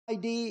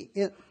ID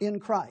in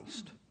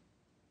Christ.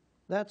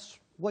 That's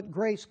what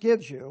grace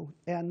gives you,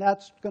 and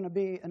that's going to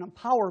be an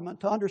empowerment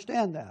to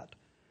understand that.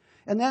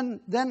 And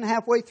then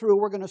halfway through,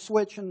 we're going to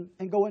switch and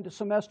go into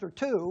semester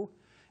 2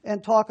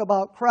 and talk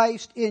about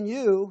Christ in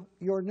you,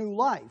 your new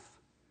life.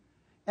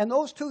 And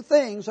those two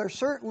things are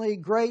certainly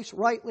grace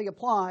rightly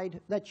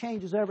applied that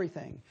changes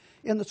everything.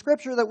 In the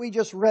scripture that we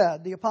just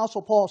read, the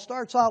Apostle Paul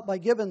starts out by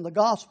giving the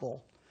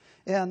gospel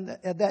and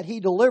that he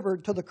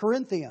delivered to the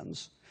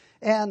Corinthians.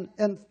 And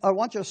I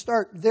want you to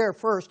start there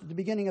first at the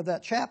beginning of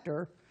that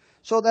chapter,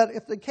 so that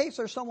if in case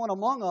there's someone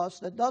among us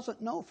that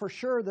doesn't know for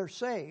sure they're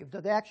saved,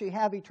 that they actually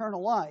have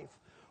eternal life,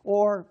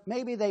 or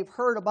maybe they've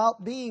heard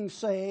about being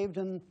saved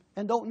and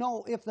don't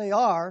know if they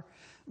are,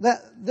 that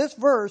this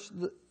verse,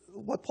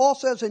 what Paul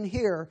says in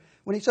here,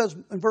 when he says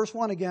in verse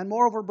 1 again,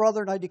 "Moreover,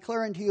 brethren, I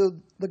declare unto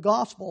you the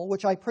gospel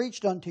which I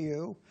preached unto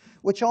you,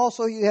 which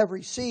also you have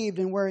received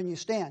and wherein you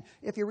stand."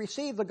 If you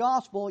receive the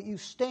gospel, you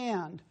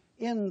stand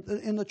in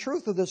the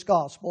truth of this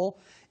gospel.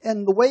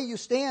 And the way you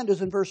stand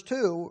is in verse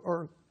 2,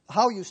 or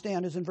how you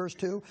stand is in verse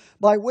 2,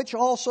 "By which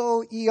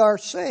also ye are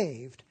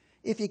saved,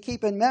 if ye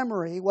keep in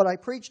memory what I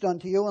preached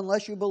unto you,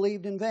 unless you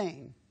believed in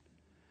vain."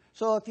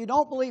 So if you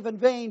don't believe in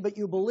vain, but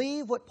you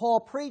believe what Paul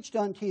preached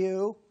unto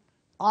you,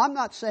 I'm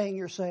not saying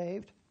you're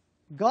saved.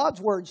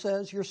 God's word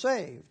says you're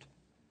saved.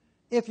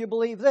 If you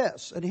believe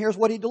this, and here's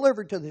what he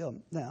delivered to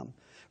them.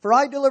 "For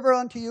I deliver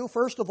unto you,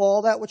 first of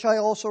all, that which I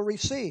also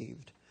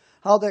received,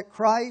 how that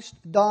Christ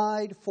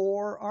died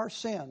for our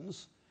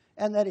sins,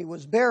 and that he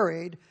was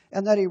buried,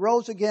 and that he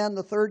rose again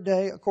the third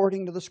day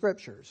according to the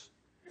Scriptures."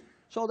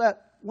 So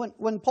that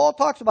when Paul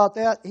talks about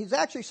that, he's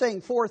actually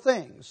saying four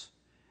things.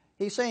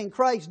 He's saying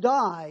Christ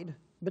died,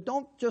 but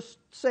don't just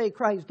say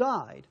Christ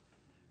died.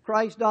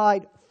 Christ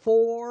died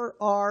for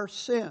our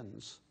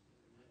sins.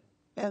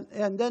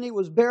 And then he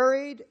was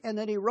buried, and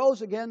then he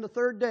rose again the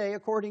third day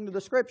according to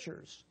the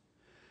Scriptures.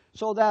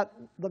 So that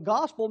the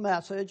gospel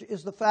message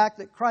is the fact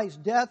that Christ's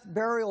death,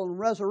 burial, and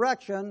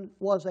resurrection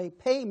was a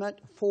payment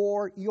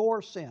for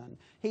your sin.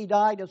 He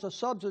died as a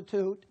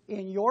substitute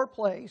in your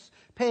place,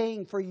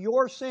 paying for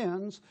your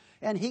sins,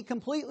 and he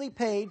completely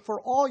paid for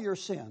all your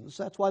sins.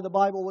 That's why the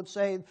Bible would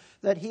say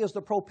that he is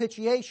the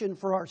propitiation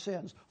for our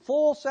sins.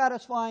 Full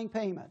satisfying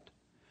payment.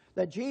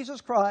 That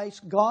Jesus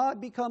Christ,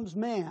 God becomes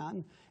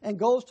man and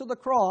goes to the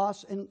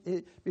cross, and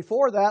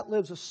before that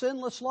lives a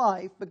sinless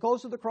life, but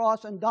goes to the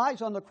cross and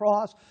dies on the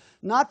cross,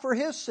 not for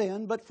his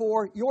sin, but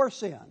for your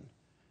sin.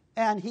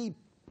 And he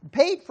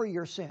paid for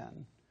your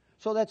sin,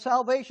 so that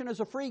salvation is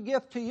a free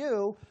gift to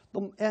you,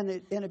 and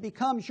it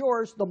becomes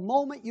yours the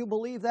moment you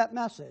believe that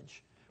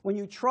message. When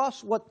you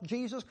trust what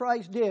Jesus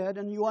Christ did,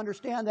 and you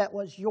understand that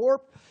was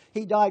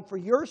he died for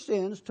your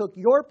sins, took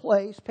your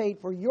place, paid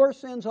for your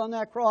sins on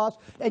that cross,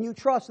 and you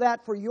trust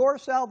that for your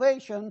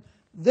salvation,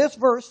 this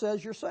verse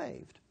says you're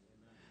saved.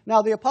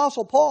 Now, the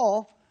Apostle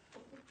Paul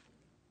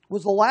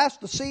was the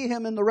last to see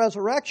him in the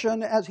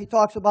resurrection, as he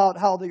talks about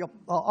how the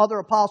other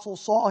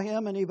apostles saw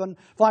him, and even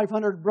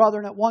 500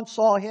 brethren at once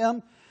saw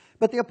him.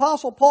 But the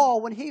Apostle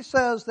Paul, when he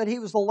says that he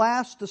was the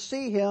last to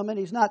see him and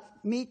he's not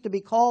meet to be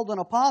called an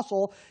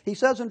apostle, he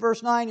says in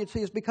verse 9, it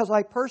says, "Because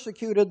I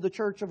persecuted the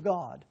church of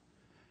God."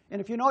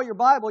 And if you know your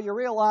Bible, you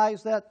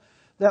realize that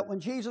when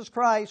Jesus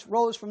Christ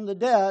rose from the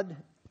dead,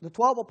 the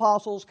 12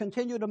 apostles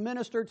continued to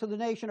minister to the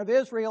nation of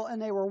Israel,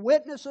 and they were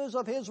witnesses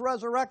of his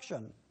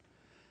resurrection.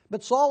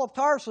 But Saul of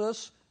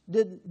Tarsus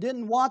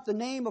didn't want the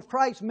name of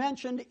Christ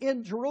mentioned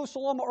in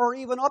Jerusalem or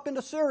even up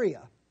into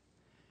Syria.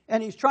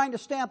 And he's trying to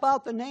stamp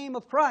out the name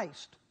of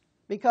Christ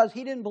because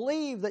he didn't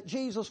believe that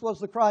Jesus was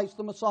the Christ,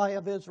 the Messiah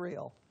of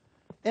Israel.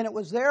 And it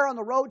was there on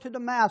the road to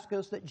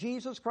Damascus that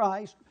Jesus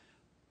Christ,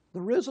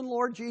 the risen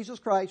Lord Jesus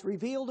Christ,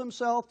 revealed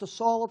himself to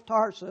Saul of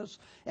Tarsus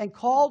and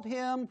called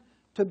him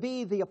to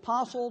be the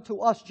apostle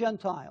to us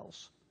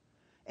Gentiles,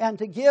 and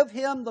to give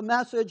him the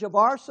message of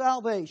our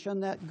salvation,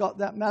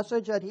 that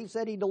message that he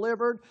said he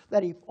delivered,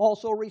 that he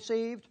also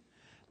received.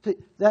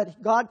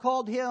 That God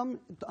called him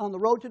on the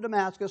road to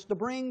Damascus to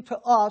bring to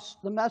us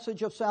the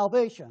message of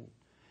salvation.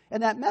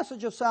 And that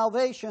message of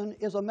salvation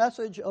is a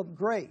message of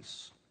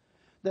grace.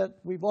 That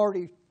we've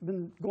already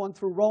been going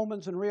through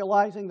Romans and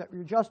realizing that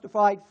we're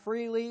justified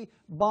freely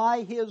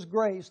by his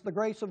grace, the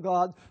grace of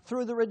God,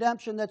 through the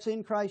redemption that's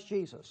in Christ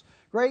Jesus.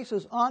 Grace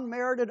is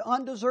unmerited,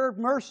 undeserved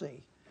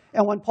mercy.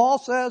 And when Paul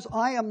says,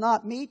 "I am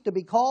not meet to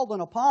be called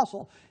an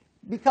apostle,"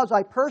 because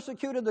I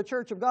persecuted the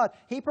church of God.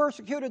 He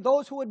persecuted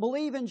those who would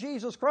believe in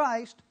Jesus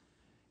Christ,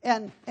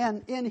 and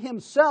in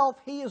himself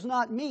he is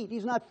not meet.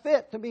 He's not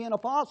fit to be an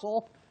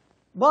apostle,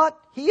 but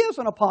he is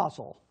an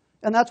apostle.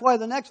 And that's why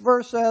the next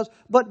verse says,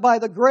 "But by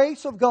the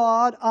grace of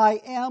God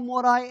I am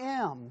what I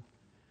am."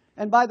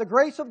 And by the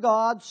grace of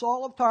God,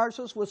 Saul of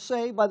Tarsus was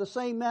saved by the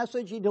same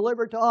message he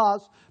delivered to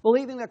us,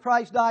 believing that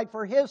Christ died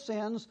for his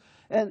sins,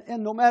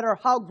 and no matter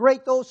how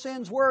great those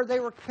sins were, they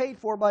were paid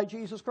for by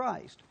Jesus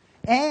Christ.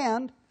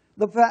 And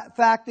the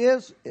fact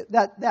is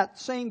that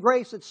same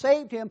grace that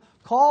saved him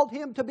called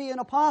him to be an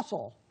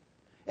apostle.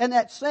 And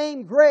that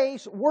same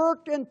grace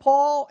worked in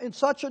Paul in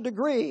such a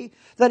degree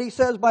that he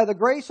says, by the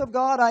grace of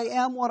God I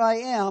am what I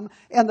am,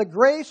 and the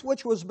grace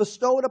which was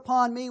bestowed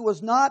upon me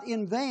was not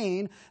in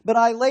vain, but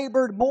I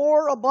labored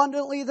more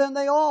abundantly than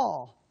they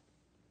all.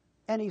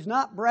 And he's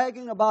not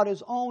bragging about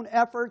his own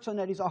efforts and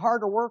that he's a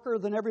harder worker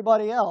than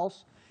everybody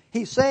else.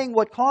 He's saying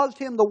what caused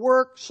him to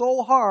work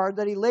so hard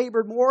that he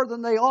labored more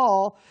than they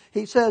all.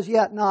 He says,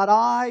 yet not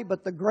I,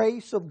 but the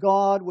grace of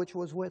God which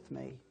was with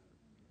me.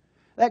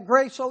 That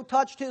grace so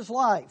touched his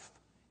life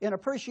in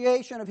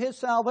appreciation of his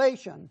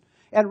salvation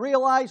and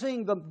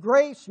realizing the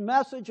grace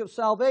message of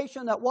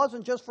salvation that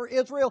wasn't just for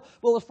Israel,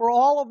 but was for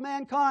all of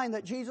mankind,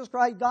 that Jesus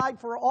Christ died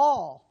for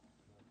all.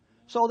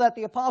 So that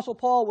the Apostle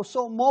Paul was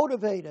so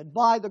motivated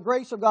by the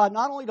grace of God,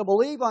 not only to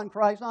believe on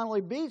Christ, not only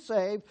be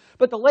saved,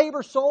 but to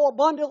labor so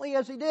abundantly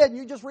as he did. And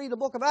you just read the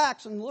book of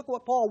Acts and look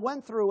what Paul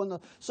went through and the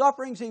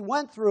sufferings he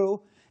went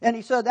through. And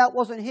he said that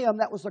wasn't him,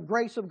 that was the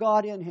grace of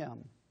God in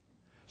him.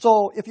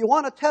 So if you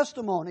want a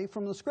testimony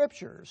from the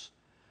Scriptures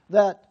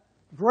that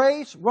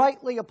grace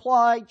rightly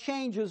applied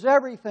changes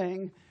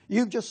everything,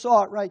 you just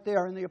saw it right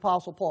there in the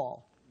Apostle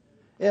Paul.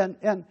 And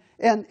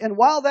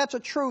while that's a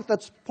truth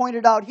that's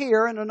pointed out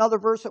here, and another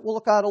verse that we'll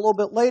look at a little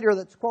bit later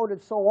that's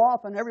quoted so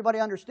often, everybody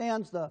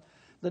understands the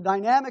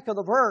dynamic of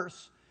the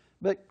verse,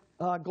 but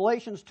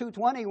Galatians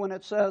 2:20, when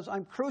it says,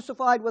 I'm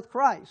crucified with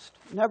Christ,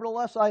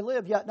 nevertheless I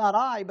live, yet not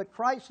I, but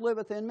Christ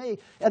liveth in me.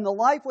 And the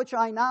life which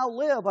I now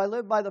live, I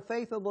live by the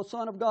faith of the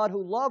Son of God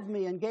who loved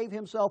me and gave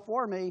himself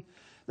for me.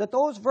 That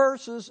those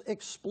verses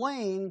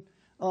explain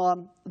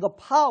the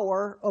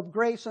power of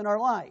grace in our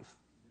life.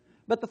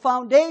 But the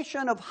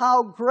foundation of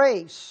how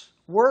grace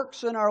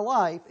works in our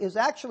life is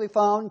actually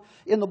found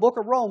in the book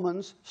of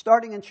Romans,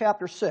 starting in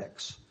chapter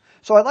 6.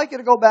 So I'd like you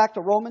to go back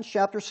to Romans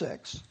chapter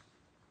 6.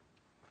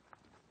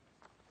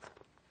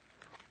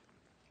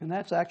 And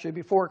that's actually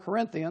before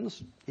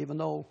Corinthians, even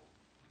though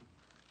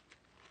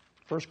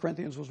 1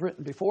 Corinthians was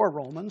written before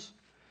Romans.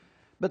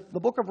 But the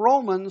book of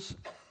Romans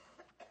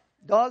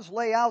does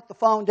lay out the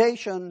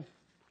foundation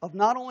of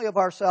not only of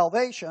our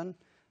salvation,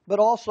 but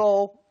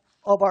also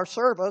of our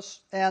service.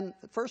 And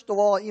first of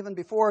all, even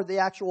before the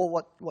actual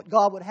what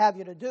God would have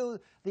you to do,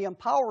 the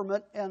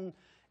empowerment and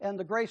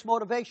the grace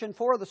motivation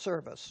for the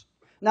service.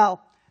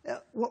 Now,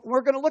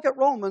 we're going to look at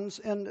Romans,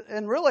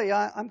 and really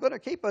I'm going to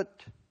keep it.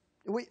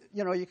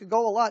 You could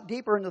go a lot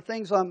deeper into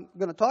things I'm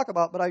going to talk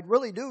about, but I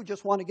really do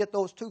just want to get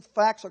those two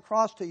facts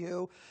across to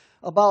you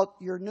about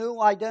your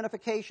new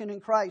identification in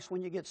Christ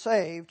when you get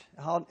saved,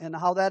 and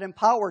how that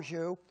empowers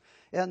you,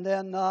 and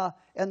then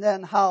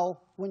how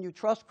when you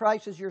trust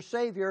Christ as your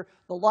Savior,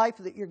 the life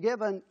that you're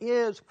given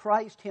is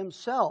Christ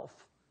Himself,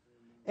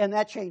 and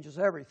that changes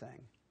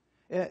everything.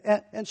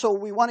 And so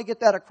we want to get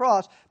that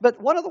across.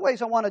 But one of the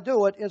ways I want to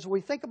do it is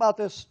we think about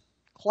this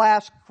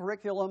class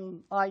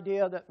curriculum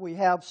idea that we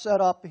have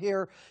set up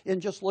here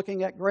in just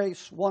looking at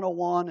Grace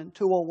 101 and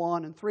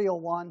 201 and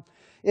 301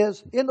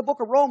 is in the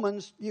book of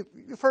Romans.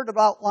 You've heard it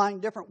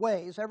outlined different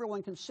ways.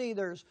 Everyone can see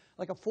there's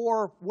like a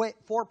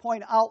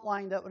four-point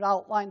outline that would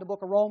outline the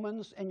book of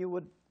Romans, and you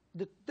would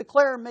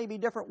declare maybe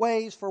different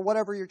ways for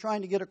whatever you're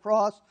trying to get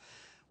across.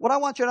 What I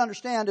want you to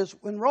understand is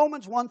in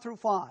Romans 1 through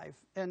 5,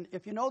 and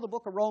if you know the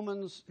book of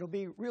Romans, it'll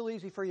be real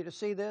easy for you to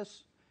see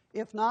this.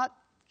 If not,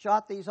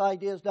 jot these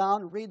ideas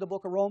down and read the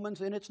book of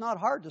Romans, and it's not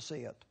hard to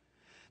see it.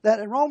 That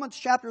in Romans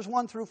chapters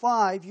 1 through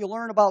 5, you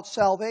learn about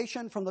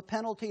salvation from the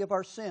penalty of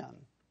our sin.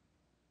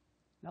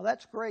 Now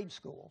that's grade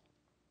school.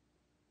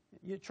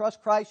 You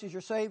trust Christ as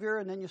your Savior,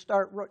 and then you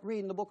start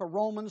reading the book of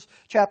Romans,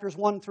 chapters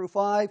 1 through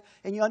 5,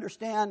 and you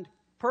understand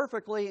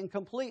perfectly and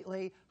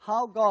completely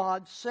how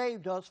God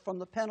saved us from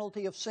the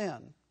penalty of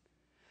sin.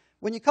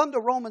 When you come to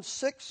Romans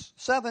 6,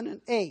 7,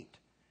 and 8,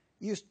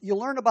 you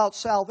learn about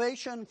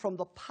salvation from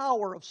the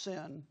power of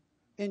sin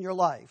in your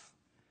life.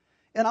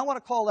 And I want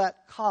to call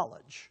that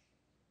college.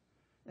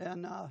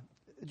 And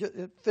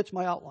it fits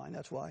my outline,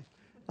 that's why.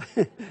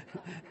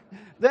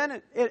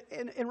 Then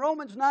in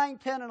Romans 9,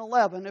 10, and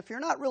 11, if you're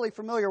not really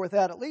familiar with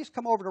that, at least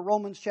come over to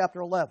Romans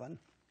chapter 11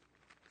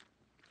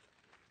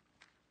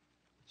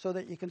 so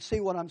that you can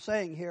see what I'm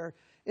saying here,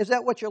 is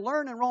that what you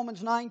learn in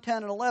Romans 9,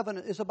 10, and 11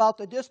 is about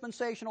the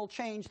dispensational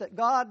change that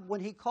God,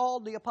 when He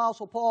called the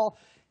Apostle Paul,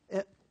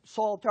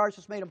 Saul of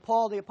Tarsus made him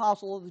Paul, the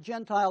apostle of the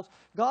Gentiles,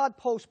 God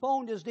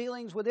postponed His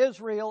dealings with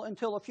Israel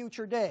until a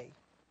future day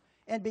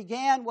and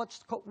began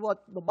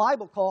what the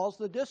Bible calls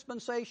the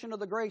dispensation of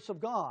the grace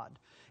of God.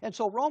 And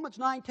so Romans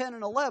 9, 10,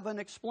 and 11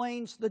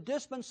 explains the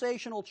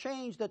dispensational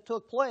change that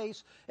took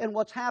place and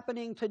what's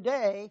happening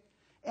today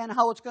and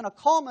how it's going to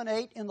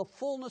culminate in the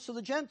fullness of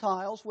the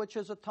Gentiles, which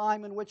is a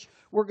time in which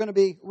we're going to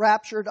be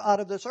raptured out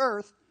of this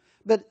earth.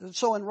 But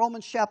so in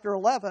Romans chapter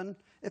 11,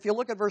 if you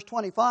look at verse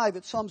 25,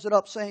 it sums it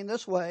up saying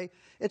this way.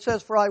 It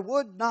says, "For I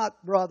would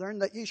not, brethren,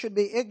 that ye should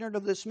be ignorant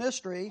of this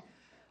mystery,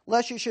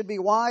 lest ye should be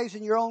wise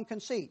in your own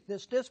conceit."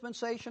 This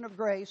dispensation of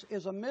grace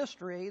is a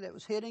mystery that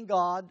was hid in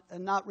God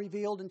and not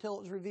revealed until it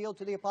was revealed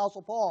to the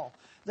Apostle Paul.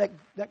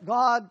 That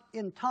God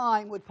in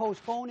time would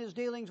postpone His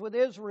dealings with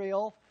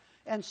Israel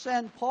and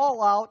send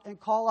Paul out and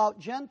call out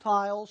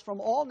Gentiles from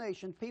all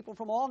nations, people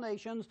from all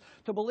nations,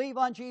 to believe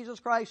on Jesus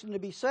Christ and to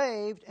be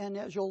saved. And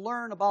as you'll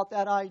learn about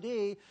that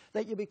ID,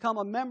 that you become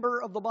a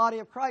member of the body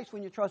of Christ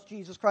when you trust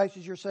Jesus Christ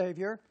as your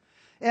Savior.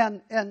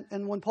 And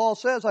when Paul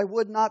says, I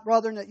would not,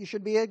 brethren, that you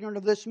should be ignorant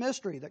of this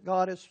mystery, that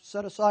God has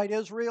set aside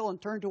Israel and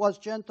turned to us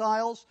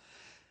Gentiles,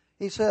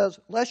 he says,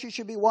 lest you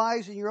should be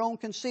wise in your own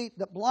conceit,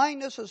 that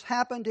blindness has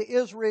happened to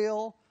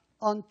Israel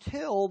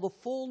until the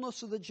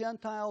fullness of the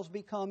Gentiles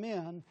be come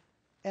in,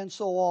 and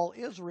so all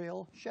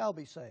Israel shall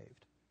be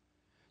saved.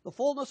 The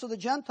fullness of the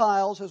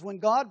Gentiles is when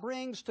God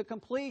brings to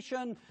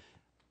completion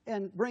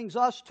and brings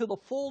us to the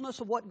fullness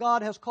of what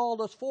God has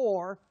called us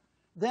for.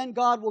 Then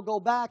God will go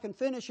back and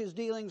finish His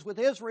dealings with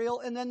Israel,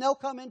 and then they'll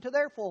come into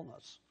their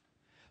fullness.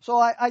 So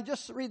I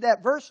just read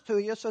that verse to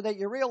you so that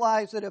you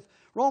realize that if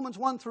Romans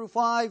 1 through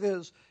 5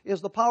 is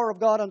the power of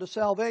God unto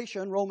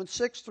salvation, Romans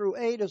 6 through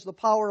 8 is the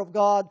power of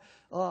God,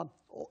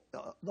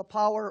 the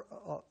power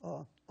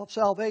of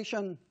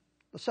salvation,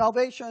 the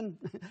salvation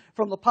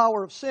from the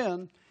power of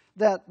sin,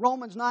 that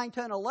Romans 9,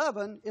 10,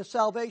 11 is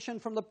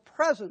salvation from the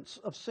presence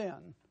of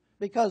sin.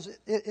 Because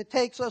it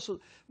takes us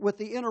with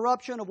the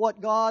interruption of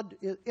what God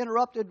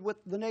interrupted with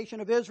the nation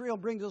of Israel,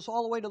 brings us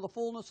all the way to the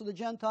fullness of the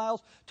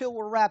Gentiles till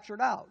we're raptured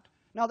out.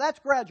 Now that's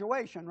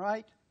graduation,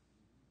 right?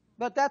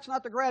 But that's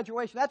not the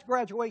graduation. That's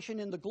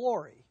graduation in the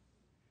glory.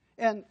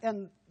 And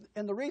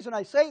the reason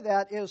I say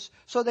that is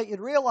so that you'd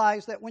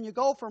realize that when you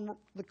go from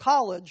the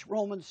college,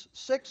 Romans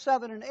 6,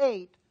 7, and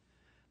 8,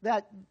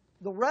 that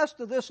the rest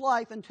of this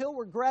life, until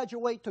we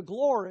graduate to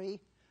glory,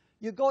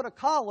 you go to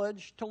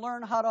college to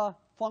learn how to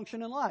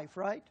function in life,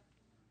 right?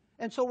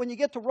 And so when you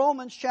get to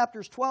Romans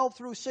chapters 12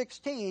 through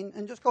 16,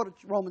 and just go to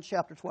Romans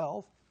chapter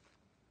 12,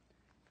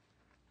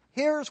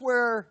 here's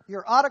where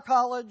you're out of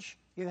college,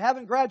 you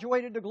haven't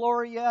graduated to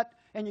glory yet,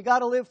 and you got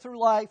to live through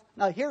life.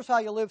 Now here's how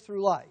you live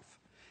through life.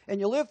 And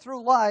you live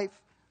through life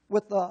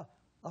with a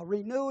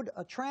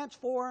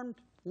transformed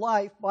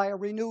life by a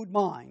renewed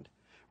mind.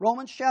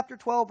 Romans chapter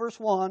 12, verse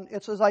 1,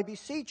 it says, I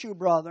beseech you,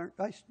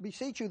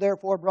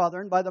 therefore,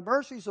 brethren, by the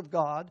mercies of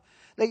God,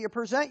 that you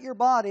present your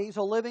bodies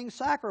a living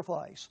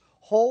sacrifice,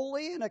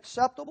 holy and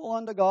acceptable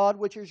unto God,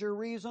 which is your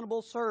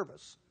reasonable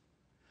service.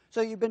 So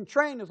you've been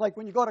trained. It's like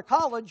when you go to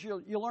college,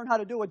 you learn how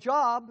to do a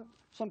job,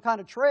 some kind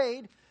of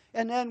trade,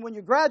 and then when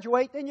you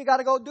graduate, then you got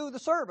to go do the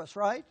service,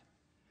 right?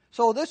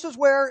 So this is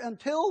where,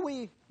 until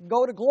we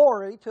go to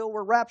glory, till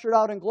we're raptured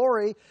out in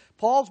glory,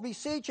 Paul's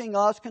beseeching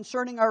us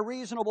concerning our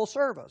reasonable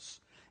service.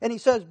 And he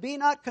says, be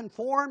not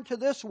conformed to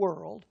this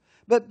world,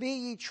 but be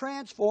ye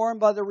transformed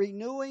by the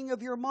renewing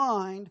of your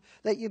mind,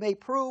 that you may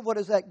prove what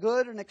is that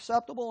good and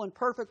acceptable and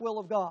perfect will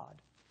of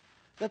God.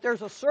 That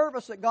there's a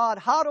service that God,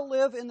 how to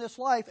live in this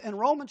life. And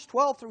Romans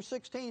 12 through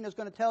 16 is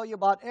going to tell you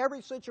about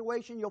every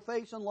situation you'll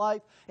face in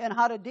life and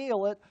how to deal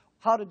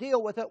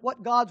with it,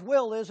 what God's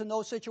will is in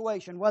those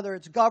situations, whether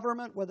it's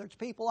government, whether it's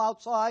people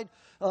outside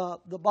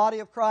the body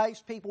of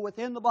Christ, people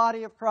within the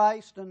body of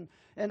Christ, and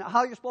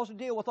how you're supposed to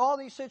deal with all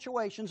these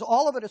situations.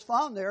 All of it is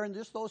found there in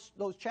just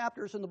those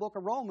chapters in the book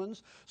of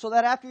Romans, so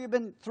that after you've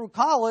been through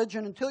college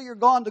and until you're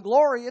gone to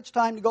glory, it's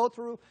time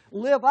to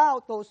live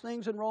out those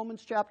things in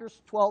Romans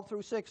chapters 12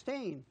 through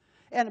 16.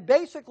 And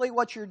basically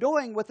what you're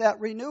doing with that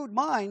renewed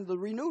mind, the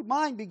renewed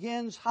mind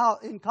begins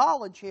in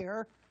college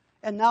here,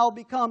 and now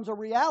becomes a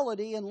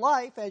reality in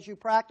life as you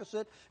practice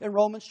it in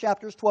Romans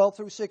chapters 12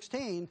 through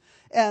 16.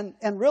 And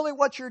really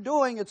what you're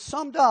doing, it's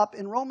summed up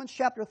in Romans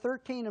chapter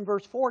 13 and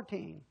verse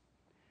 14.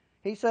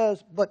 He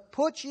says, but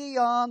put ye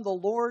on the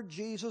Lord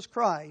Jesus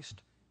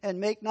Christ, and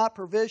make not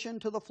provision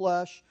to the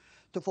flesh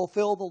to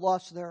fulfill the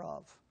lusts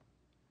thereof.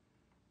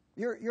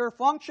 Your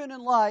function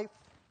in life,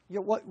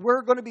 what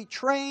we're going to be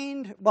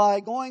trained by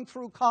going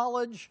through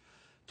college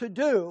to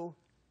do,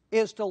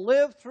 is to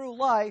live through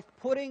life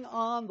putting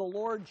on the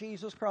Lord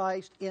Jesus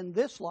Christ in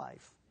this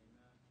life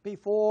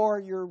before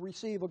you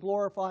receive a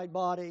glorified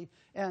body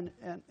and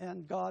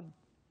God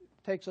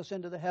takes us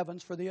into the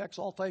heavens for the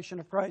exaltation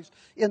of Christ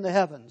in the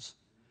heavens.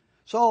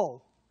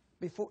 So,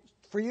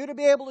 for you to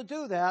be able to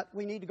do that,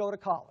 we need to go to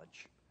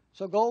college.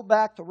 So go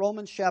back to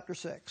Romans chapter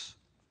 6.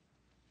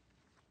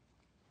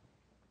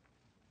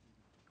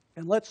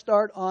 And let's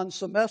start on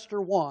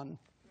semester 1,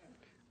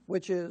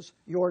 which is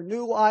your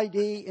new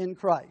ID in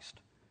Christ.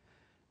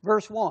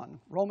 Verse 1,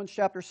 Romans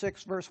chapter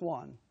 6, verse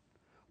 1.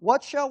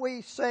 What shall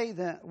we say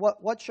then?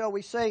 What shall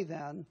we say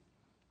then?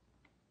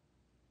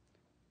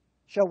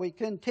 Shall we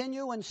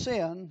continue in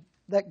sin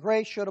that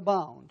grace should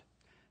abound?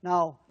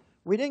 Now,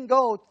 we didn't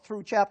go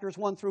through chapters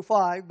 1 through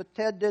 5, but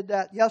Ted did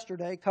that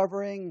yesterday,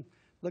 covering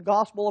the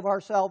gospel of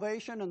our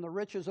salvation and the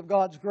riches of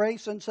God's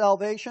grace and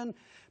salvation.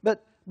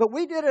 But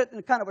we did it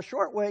in kind of a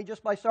short way,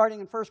 just by starting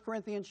in 1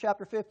 Corinthians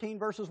chapter 15,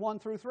 verses 1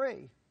 through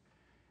 3.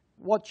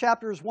 What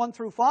chapters 1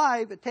 through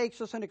 5, it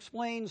takes us and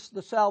explains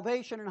the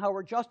salvation and how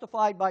we're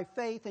justified by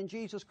faith in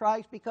Jesus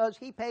Christ because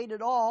He paid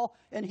it all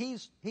and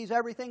He's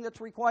everything that's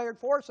required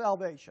for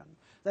salvation.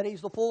 That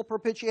He's the full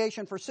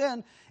propitiation for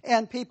sin.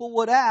 And people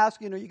would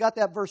ask, you got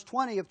that verse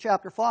 20 of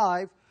chapter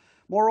 5,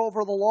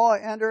 Moreover, the law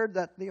entered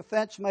that the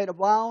offense might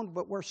abound,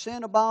 but where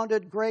sin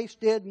abounded, grace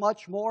did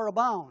much more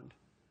abound.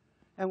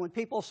 And when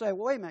people say,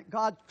 well, wait a minute,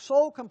 God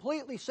so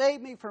completely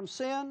saved me from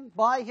sin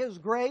by His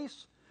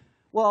grace,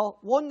 well,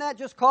 wouldn't that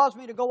just cause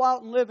me to go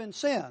out and live in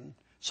sin?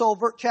 So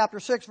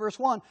chapter 6, verse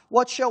 1,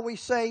 what shall we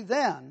say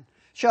then?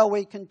 Shall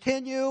we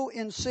continue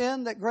in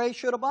sin that grace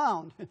should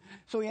abound?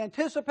 So he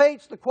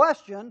anticipates the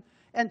question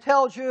and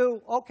tells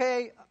you,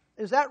 okay,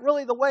 is that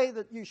really the way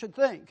that you should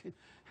think?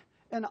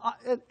 And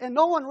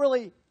no one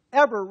really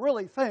ever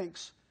really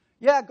thinks,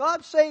 yeah,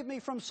 God saved me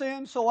from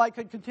sin so I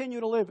could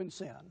continue to live in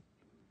sin.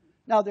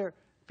 Now,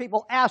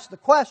 people ask the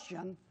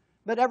question,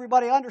 but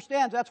everybody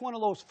understands that's one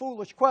of those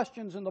foolish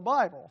questions in the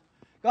Bible.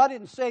 God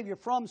didn't save you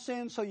from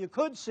sin so you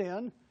could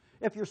sin.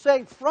 If you're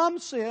saved from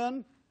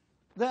sin,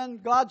 then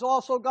God's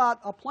also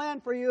got a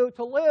plan for you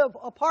to live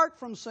apart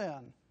from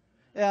sin.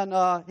 And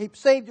He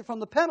saved you from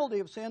the penalty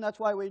of sin. That's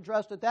why we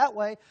addressed it that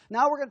way.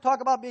 Now we're going to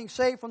talk about being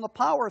saved from the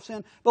power of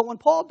sin. But when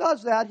Paul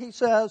does that, he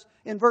says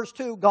in verse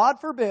 2, God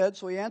forbid,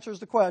 so he answers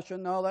the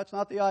question. No, that's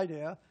not the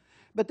idea.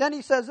 But then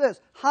he says this,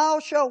 how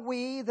shall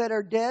we that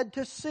are dead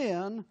to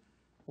sin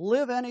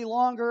live any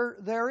longer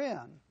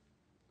therein?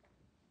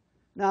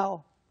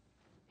 Now,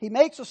 he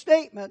makes a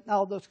statement.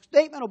 Now, the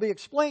statement will be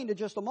explained in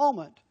just a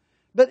moment.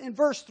 But in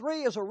verse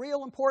 3 is a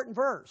real important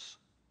verse.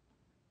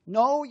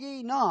 Know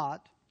ye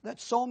not that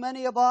so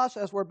many of us,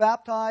 as were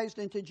baptized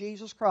into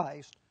Jesus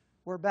Christ,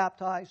 were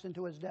baptized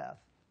into His death?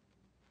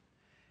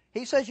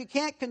 He says you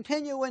can't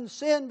continue in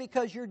sin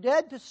because you're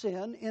dead to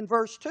sin in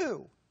verse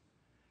 2.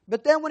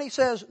 But then when he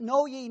says,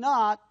 know ye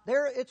not,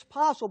 there it's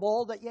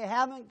possible that you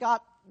haven't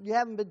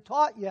been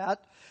taught yet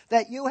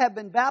that you have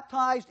been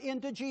baptized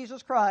into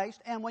Jesus Christ,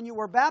 and when you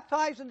were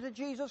baptized into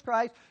Jesus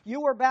Christ,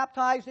 you were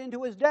baptized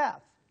into His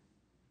death.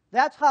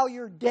 That's how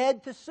you're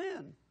dead to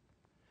sin,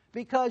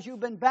 because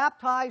you've been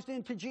baptized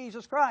into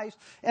Jesus Christ.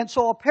 And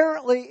so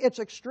apparently it's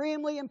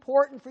extremely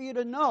important for you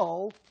to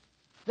know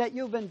that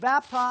you've been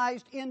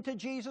baptized into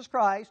Jesus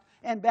Christ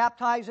and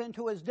baptized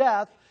into His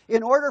death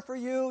in order for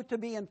you to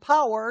be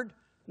empowered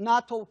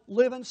not to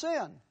live in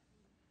sin.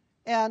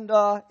 And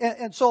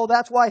so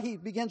that's why he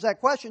begins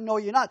that question, no,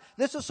 you're not.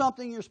 This is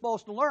something you're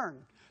supposed to learn.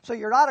 So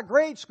you're out of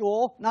grade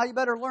school, now you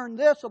better learn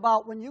this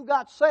about when you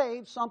got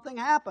saved, something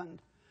happened.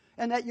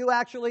 And that you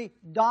actually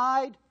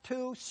died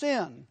to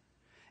sin.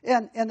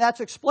 And that's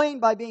explained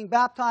by being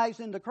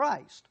baptized into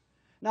Christ.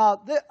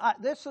 Now,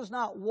 this is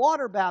not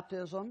water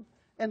baptism.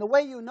 And the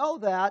way you know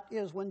that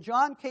is when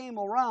John came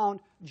around,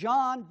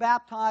 John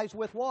baptized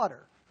with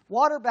water.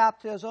 Water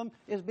baptism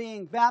is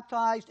being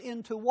baptized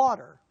into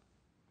water.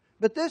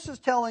 But this is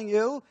telling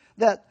you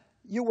that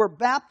you were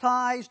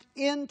baptized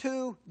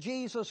into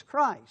Jesus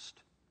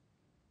Christ.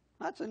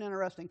 That's an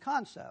interesting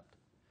concept.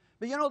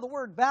 But you know, the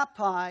word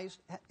baptized,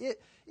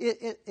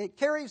 it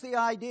carries the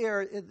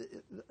idea,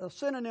 a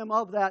synonym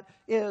of that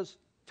is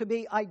to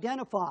be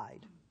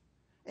identified.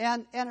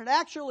 And it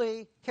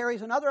actually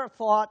carries another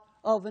thought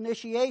of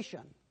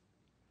initiation.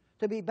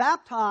 To be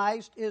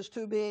baptized is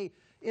to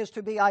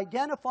be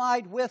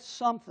identified with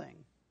something.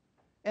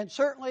 And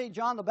certainly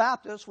John the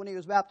Baptist, when he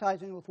was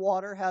baptizing with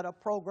water, had a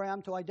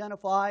program to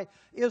identify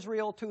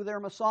Israel to their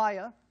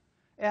Messiah,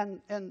 and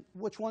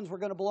which ones were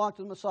going to belong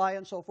to the Messiah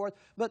and so forth.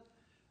 But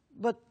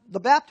the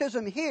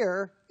baptism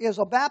here is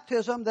a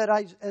baptism that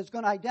is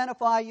going to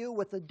identify you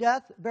with the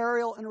death,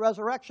 burial, and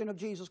resurrection of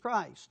Jesus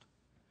Christ.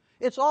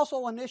 It's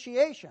also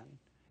initiation.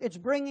 It's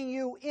bringing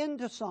you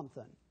into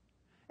something.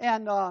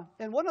 And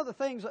one of the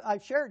things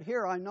I've shared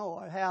here, I know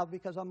I have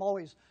because I'm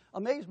always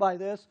amazed by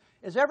this,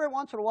 is every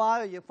once in a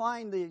while you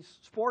find these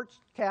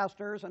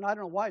sportscasters, and I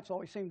don't know why it's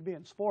always seemed to be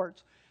in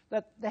sports,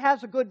 that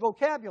has a good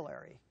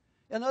vocabulary.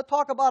 And they'll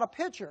talk about a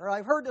pitcher.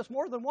 I've heard this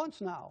more than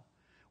once now,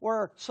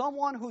 where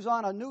someone who's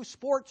on a new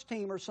sports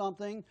team or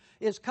something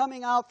is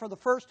coming out for the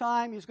first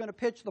time. He's going to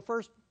pitch the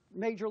first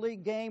major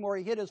league game, or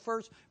he hit his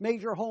first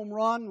major home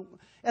run,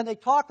 and they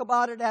talk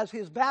about it as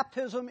his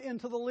baptism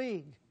into the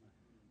league.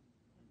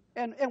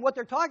 And what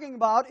they're talking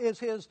about is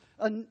his,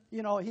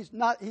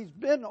 he's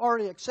been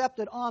already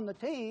accepted on the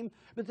team,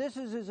 but this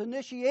is his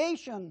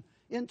initiation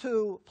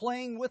into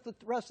playing with the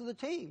rest of the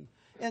team.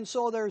 And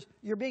so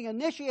you're being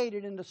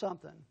initiated into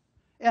something.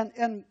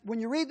 And when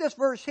you read this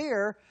verse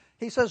here,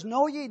 he says,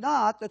 know ye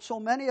not that so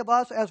many of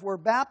us, as were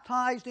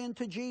baptized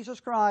into Jesus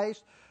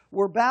Christ,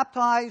 were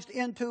baptized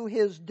into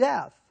His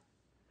death.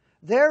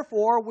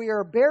 Therefore, we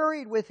are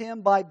buried with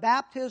Him by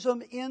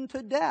baptism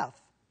into death,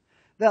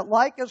 that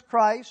like as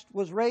Christ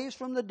was raised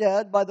from the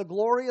dead by the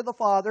glory of the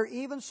Father,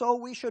 even so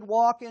we should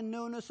walk in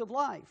newness of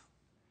life.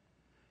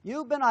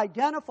 You've been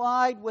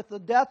identified with the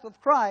death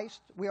of Christ.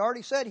 We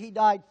already said He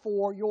died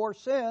for your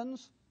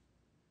sins.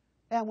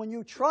 And when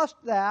you trust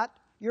that,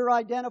 you're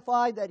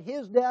identified that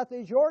His death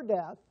is your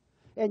death,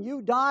 and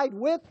you died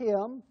with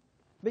Him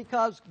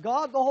because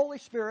God the Holy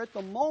Spirit,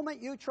 the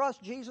moment you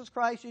trust Jesus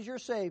Christ as your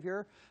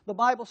Savior, the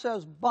Bible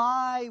says,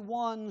 by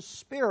one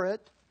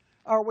Spirit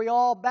are we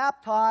all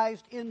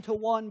baptized into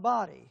one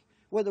body.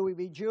 Whether we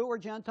be Jew or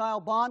Gentile,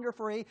 bond or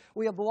free,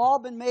 we have all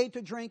been made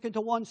to drink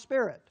into one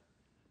Spirit.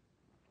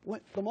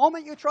 The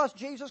moment you trust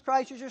Jesus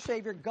Christ as your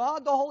Savior,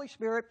 God the Holy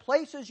Spirit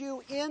places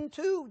you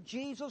into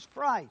Jesus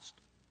Christ.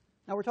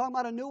 Now we're talking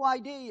about a new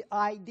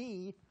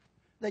ID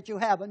that you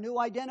have, a new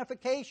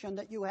identification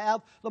that you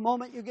have the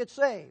moment you get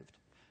saved.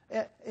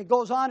 It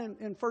goes on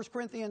in 1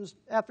 Corinthians,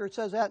 after it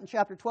says that in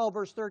chapter 12,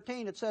 verse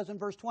 13, it says in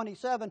verse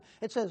 27,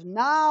 it says,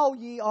 now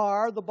ye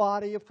are the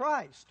body of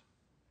Christ.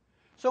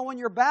 So when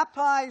you're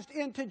baptized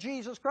into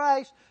Jesus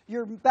Christ,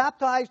 you're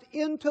baptized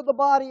into the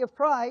body of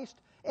Christ,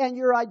 and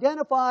you're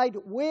identified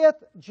with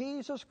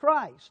Jesus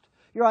Christ.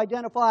 You're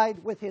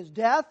identified with His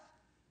death,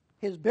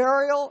 His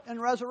burial,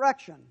 and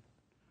resurrection.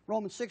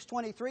 Romans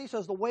 6:23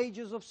 says the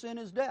wages of sin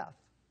is death.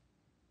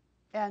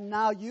 And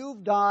now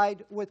you've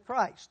died with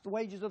Christ. The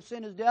wages of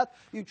sin is death.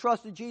 You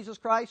trusted Jesus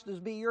Christ as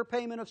be your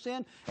payment of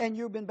sin, and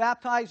you've been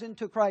baptized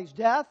into Christ's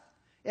death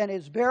and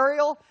His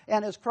burial,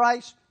 and as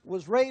Christ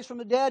was raised from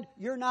the dead,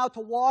 you're now to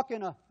walk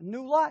in a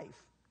new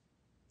life.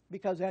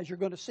 Because as you're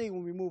going to see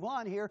when we move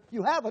on here,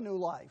 you have a new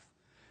life.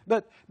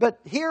 But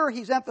here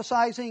he's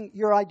emphasizing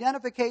your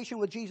identification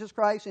with Jesus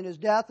Christ in His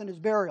death and His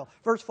burial.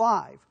 Verse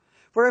 5,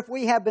 for if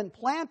we have been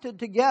planted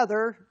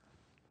together,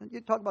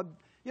 you talk about,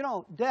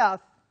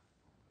 death,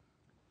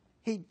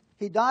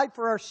 He died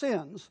for our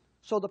sins,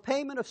 so the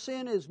payment of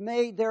sin is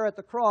made there at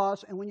the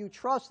cross, and when you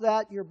trust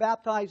that, you're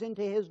baptized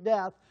into His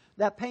death,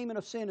 that payment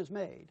of sin is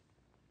made.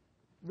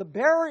 The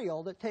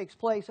burial that takes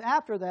place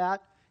after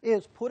that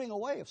is putting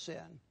away of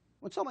sin.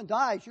 When someone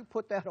dies, you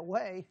put that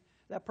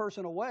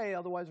person away,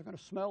 otherwise they're going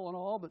to smell and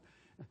all.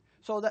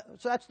 So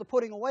that's the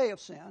putting away of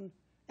sin.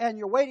 And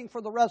you're waiting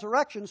for the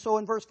resurrection. So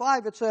in verse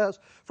 5 it says,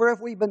 for if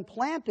we've been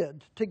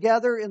planted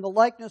together in the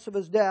likeness of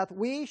His death,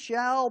 we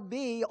shall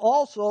be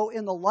also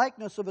in the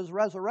likeness of His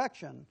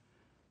resurrection,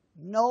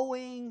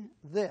 knowing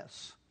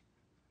this.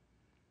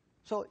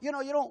 So, you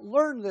don't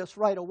learn this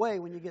right away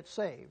when you get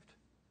saved.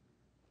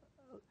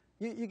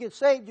 You get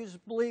saved, you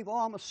just believe,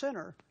 I'm a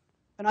sinner,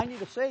 and I need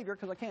a Savior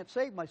because I can't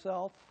save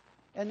myself.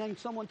 And then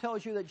someone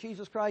tells you that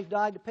Jesus Christ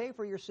died to pay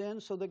for your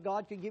sins so that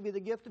God could give you the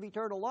gift of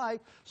eternal life,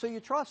 so you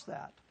trust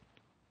that.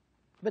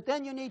 But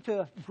then you need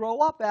to grow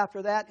up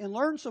after that and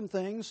learn some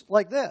things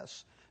like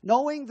this.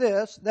 Knowing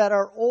this, that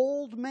our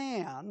old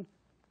man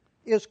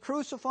is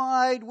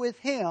crucified with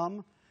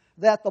Him,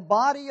 that the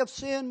body of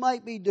sin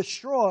might be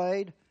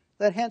destroyed,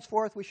 that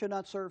henceforth we should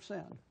not serve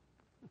sin.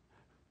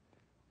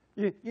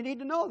 You need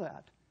to know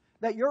that.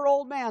 That your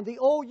old man, the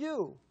old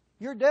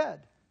you're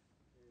dead.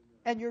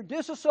 And you're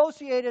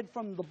disassociated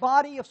from the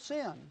body of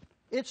sin.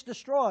 It's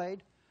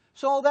destroyed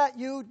so that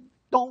you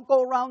don't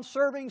go around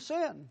serving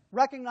sin.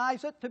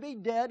 Recognize it to be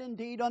dead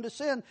indeed unto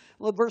sin.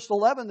 Verse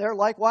 11 there,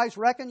 likewise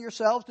reckon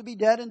yourselves to be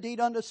dead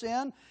indeed unto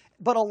sin,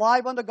 but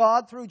alive unto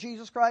God through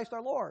Jesus Christ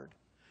our Lord.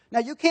 Now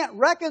you can't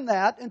reckon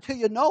that until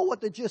you know what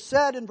they just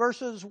said in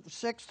verses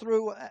 6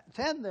 through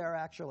 10 there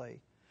actually.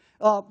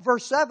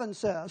 Verse 7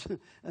 says,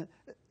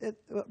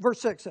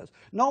 verse 6 says,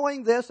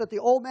 knowing this, that the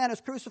old man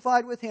is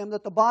crucified with Him,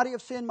 that the body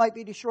of sin might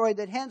be destroyed,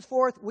 that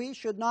henceforth we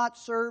should not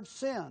serve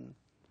sin.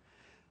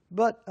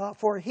 But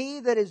for he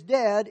that is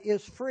dead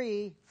is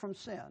free from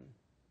sin.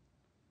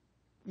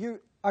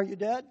 Are you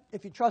dead?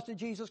 If you trusted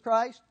Jesus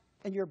Christ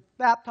and you're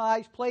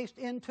baptized, placed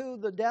into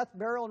the death,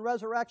 burial, and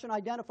resurrection,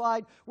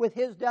 identified with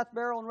His death,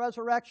 burial, and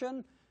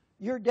resurrection,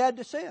 you're dead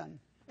to sin.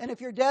 And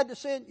if you're dead to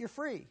sin, you're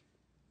free.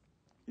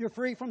 You're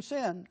free from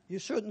sin. You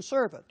shouldn't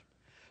serve it.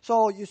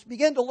 So you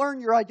begin to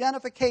learn your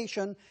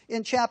identification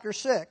in chapter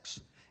 6.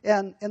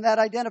 And that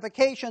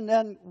identification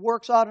then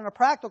works out in a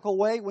practical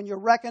way when you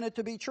reckon it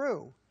to be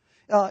true.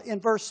 In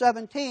verse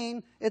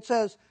 17, it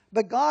says,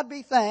 but God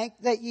be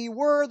thanked that ye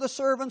were the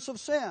servants of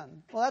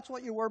sin. Well, that's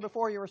what you were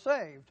before you were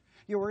saved.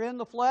 You were in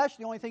the flesh.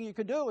 The only thing you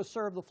could do was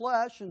serve the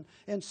flesh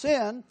and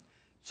sin.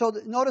 So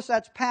notice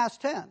that's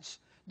past tense.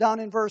 Down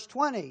in verse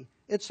 20,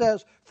 it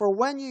says, for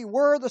when ye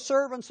were the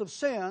servants of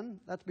sin,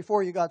 that's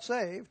before you got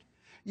saved,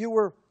 you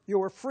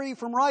were free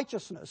from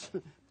righteousness.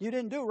 You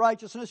didn't do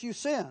righteousness, you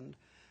sinned.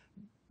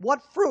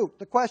 What fruit,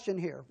 the question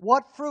here,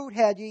 what fruit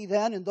had ye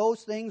then in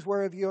those things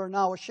whereof you are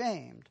now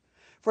ashamed?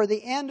 For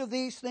the end of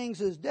these things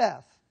is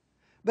death.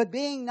 But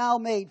being now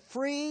made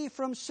free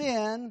from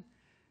sin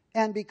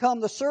and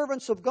become the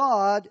servants of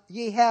God,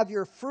 ye have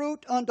your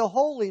fruit unto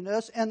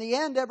holiness and the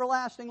end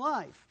everlasting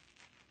life.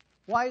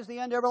 Why is the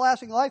end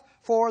everlasting life?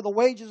 For the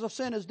wages of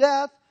sin is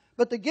death,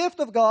 but the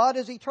gift of God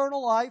is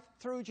eternal life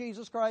through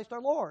Jesus Christ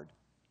our Lord.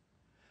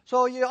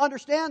 So you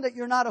understand that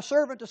you're not a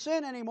servant to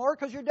sin anymore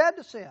because you're dead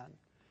to sin.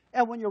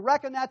 And when you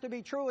reckon that to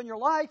be true in your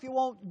life, you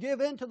won't give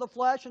in to the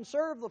flesh and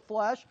serve the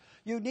flesh.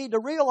 You need to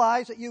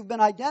realize that you've been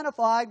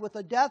identified with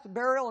the death,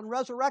 burial, and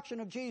resurrection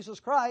of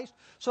Jesus Christ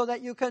so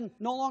that you can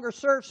no longer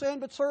serve sin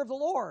but serve the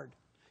Lord.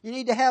 You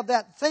need to have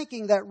that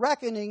thinking, that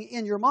reckoning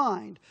in your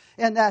mind.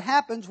 And that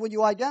happens when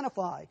you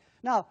identify.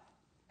 Now,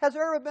 has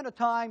there ever been a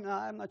time,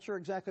 I'm not sure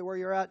exactly where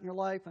you're at in your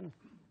life,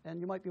 and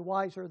you might be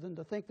wiser than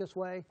to think this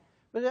way,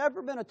 but has there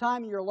ever been a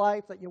time in your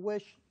life that you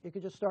wish you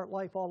could just start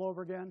life all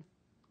over again?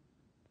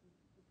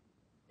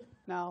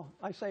 Now,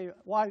 I say,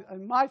 why?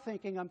 In my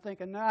thinking, I'm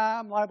thinking, nah,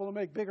 I'm liable to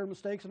make bigger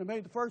mistakes than I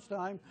made the first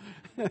time.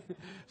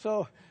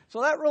 so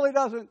that really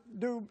doesn't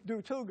do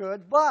too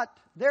good. But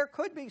there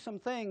could be some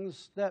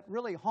things that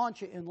really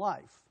haunt you in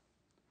life.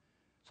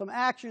 Some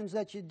actions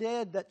that you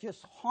did that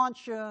just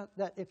haunt you,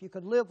 that if you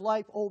could live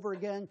life over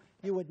again,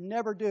 you would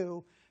never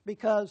do,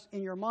 because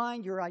in your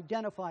mind, you're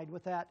identified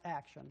with that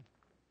action.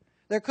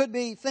 There could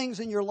be things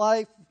in your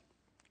life,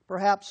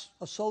 perhaps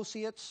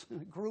associates,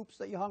 groups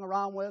that you hung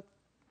around with,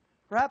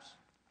 perhaps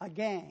a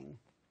gang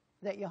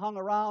that you hung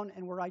around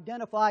and were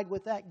identified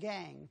with that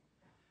gang.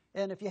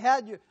 And if you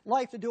had your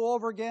life to do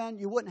over again,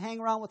 you wouldn't hang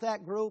around with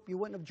that group, you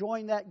wouldn't have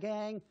joined that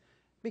gang,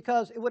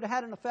 because it would have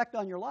had an effect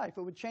on your life.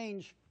 It would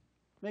change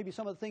maybe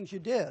some of the things you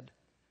did.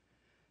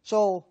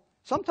 So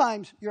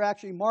sometimes you're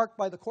actually marked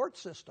by the court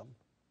system,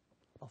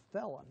 a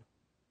felon.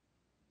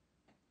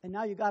 And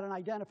now you've got an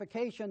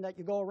identification that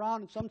you go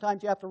around, and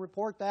sometimes you have to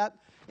report that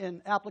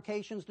in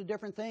applications to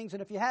different things.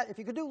 And if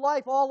you could do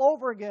life all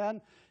over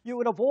again, you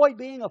would avoid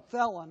being a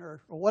felon or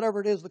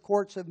whatever it is the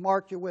courts have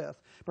marked you with.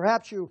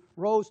 Perhaps you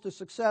rose to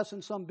success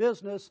in some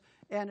business,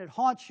 and it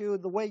haunts you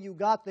the way you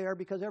got there,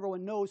 because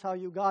everyone knows how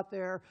you got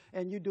there,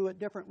 and you do it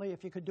differently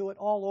if you could do it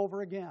all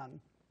over again.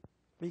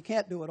 But you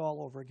can't do it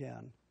all over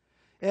again.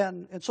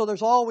 And so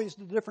there's always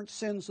the different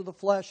sins of the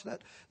flesh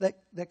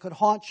that could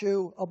haunt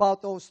you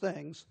about those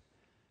things.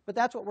 But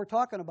that's what we're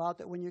talking about,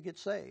 that when you get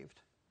saved,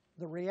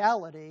 the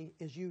reality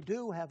is you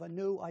do have a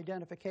new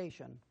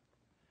identification.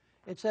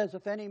 It says,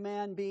 if any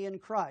man be in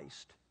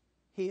Christ,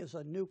 he is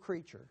a new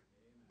creature.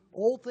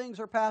 Old things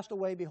are passed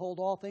away, behold,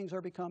 all things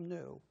are become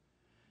new.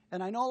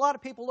 And I know a lot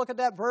of people look at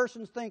that verse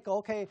and think,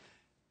 okay,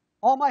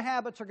 all my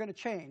habits are going to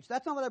change.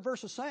 That's not what that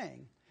verse is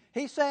saying.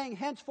 He's saying,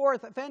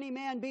 henceforth, if any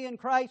man be in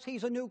Christ,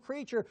 he's a new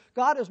creature.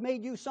 God has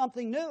made you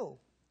something new.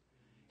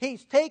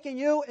 He's taken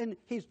you and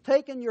He's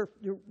taken you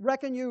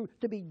reckon you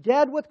to be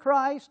dead with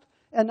Christ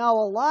and now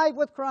alive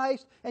with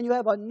Christ, and you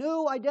have a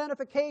new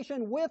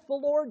identification with the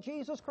Lord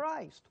Jesus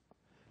Christ.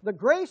 The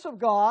grace of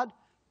God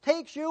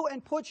takes you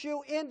and puts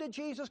you into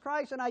Jesus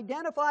Christ and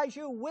identifies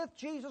you with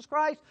Jesus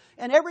Christ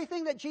and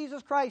everything that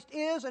Jesus Christ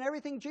is and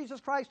everything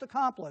Jesus Christ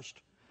accomplished.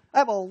 I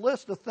have a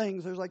list of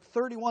things. There's like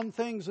 31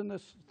 things in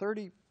this,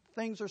 30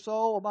 things or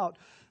so about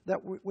that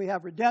we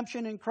have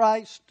redemption in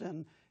Christ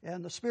and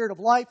the spirit of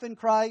life in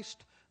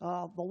Christ.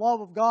 The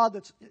love of God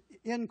that's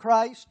in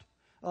Christ.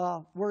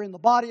 We're in the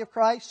body of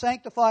Christ,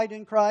 sanctified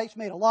in Christ,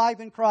 made alive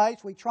in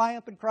Christ. We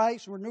triumph in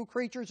Christ. We're new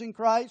creatures in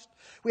Christ.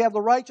 We have the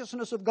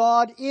righteousness of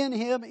God in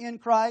Him, in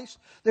Christ.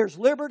 There's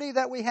liberty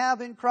that we have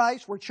in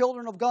Christ. We're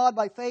children of God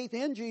by faith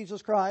in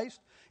Jesus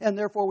Christ, and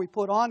therefore we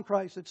put on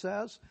Christ, it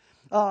says.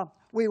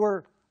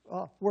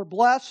 We're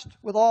blessed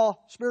with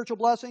all spiritual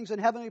blessings in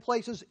heavenly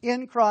places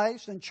in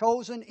Christ and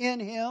chosen in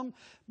Him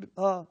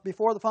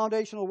before the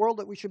foundation of the world,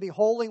 that we should be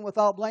holy and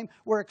without blame.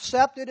 We're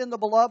accepted in the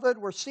beloved.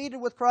 We're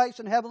seated with Christ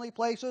in heavenly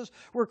places.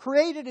 We're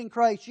created in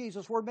Christ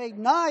Jesus. We're made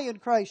nigh in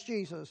Christ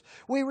Jesus.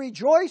 We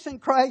rejoice in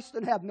Christ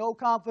and have no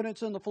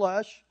confidence in the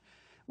flesh.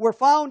 We're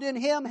found in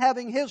Him,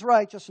 having His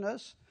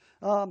righteousness.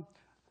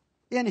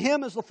 In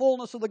Him is the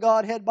fullness of the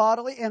Godhead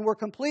bodily, and we're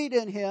complete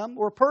in Him.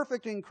 We're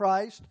perfect in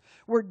Christ.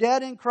 We're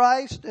dead in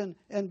Christ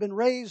and been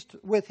raised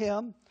with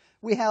Him.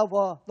 We have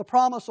the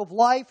promise of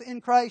life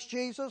in Christ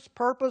Jesus,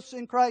 purpose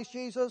in Christ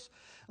Jesus,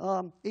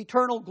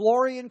 eternal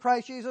glory in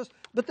Christ Jesus.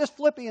 But this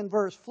Philemon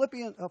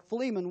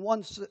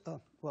 1,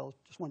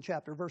 just one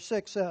chapter, verse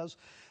 6 says,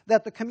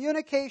 that the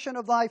communication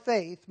of thy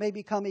faith may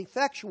become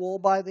effectual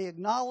by the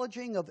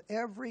acknowledging of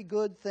every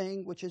good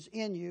thing which is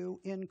in you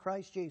in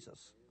Christ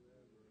Jesus.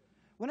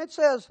 When it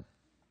says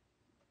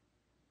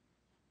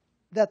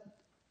that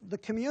the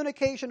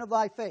communication of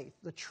thy faith,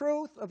 the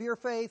truth of your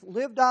faith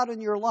lived out in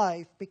your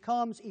life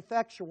becomes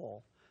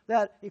effectual.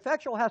 That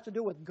effectual has to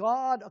do with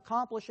God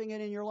accomplishing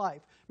it in your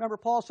life. Remember,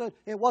 Paul said,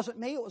 it wasn't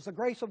me, it was the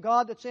grace of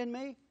God that's in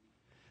me.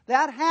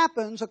 That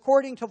happens,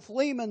 according to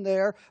Philemon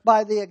there,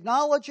 by the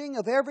acknowledging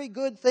of every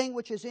good thing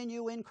which is in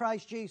you in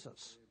Christ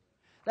Jesus.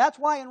 That's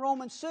why in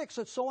Romans 6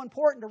 it's so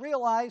important to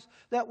realize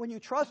that when you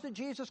trusted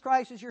Jesus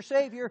Christ as your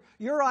Savior,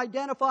 you're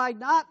identified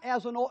not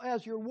as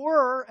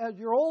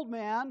your old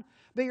man,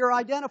 but you're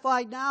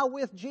identified now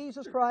with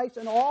Jesus Christ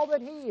and all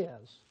that He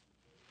is.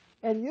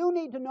 And you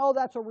need to know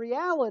that's a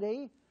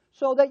reality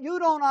so that you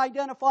don't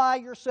identify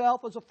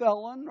yourself as a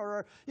felon,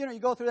 or, you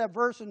go through that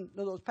verse in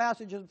those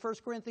passages in 1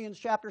 Corinthians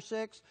chapter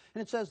 6,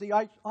 and it says,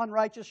 the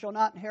unrighteous shall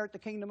not inherit the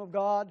kingdom of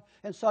God,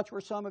 and such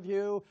were some of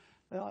you.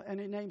 And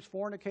he names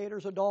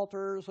fornicators,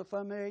 adulterers,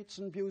 effeminates,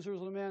 and abusers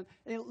of men.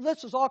 And it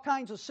lists all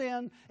kinds of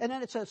sin. And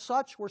then it says,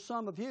 such were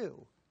some of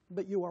you,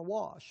 but you are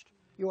washed.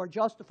 You are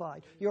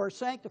justified. You are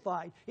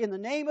sanctified in the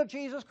name of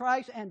Jesus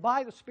Christ and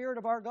by the Spirit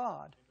of our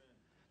God.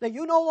 That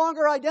you no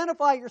longer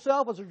identify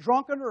yourself as a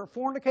drunkard or a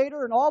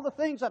fornicator and all the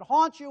things that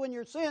haunt you in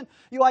your sin.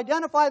 You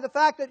identify the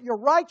fact that you're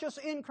righteous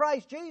in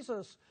Christ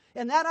Jesus.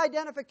 And that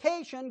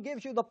identification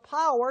gives you the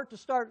power to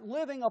start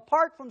living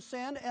apart from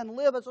sin and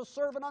live as a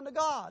servant unto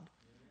God.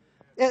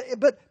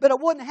 But it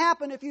wouldn't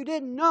happen if you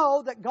didn't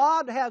know that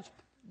God has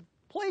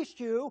placed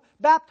you,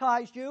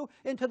 baptized you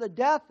into the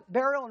death,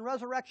 burial, and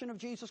resurrection of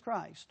Jesus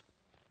Christ.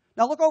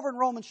 Now look over in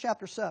Romans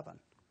chapter 7.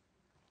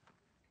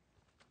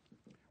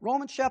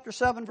 Romans chapter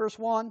 7, verse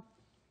 1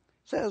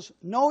 says,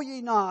 Know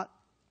ye not,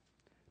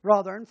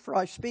 brethren, for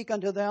I speak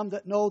unto them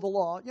that know the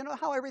law. You know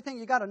how everything,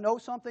 you got to know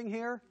something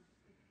here?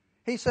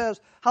 He says,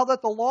 How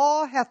that the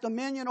law hath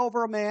dominion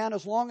over a man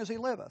as long as he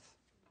liveth.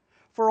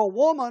 For a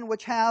woman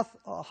which hath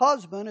a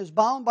husband is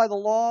bound by the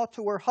law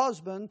to her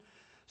husband,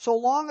 so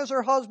long as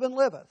her husband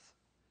liveth.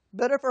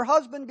 But if her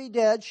husband be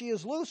dead, she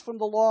is loose from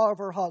the law of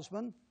her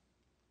husband.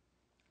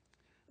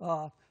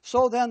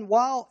 So then,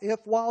 while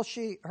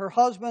her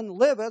husband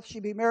liveth, she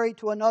be married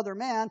to another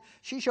man,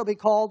 she shall be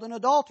called an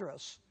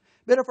adulteress.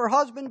 But if her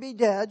husband be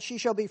dead, she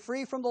shall be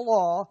free from the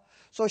law,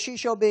 so she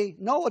shall be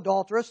no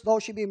adulteress, though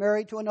she be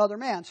married to another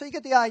man. So you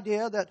get the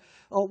idea that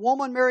a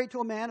woman married to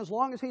a man, as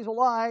long as he's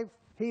alive,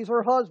 he's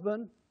her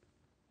husband.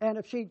 And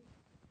if she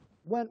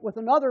went with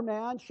another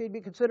man, she'd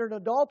be considered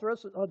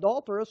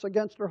adulteress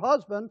against her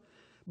husband.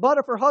 But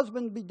if her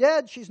husband be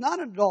dead, she's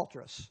not an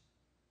adulteress.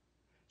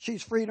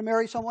 She's free to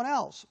marry someone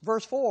else.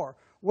 Verse 4,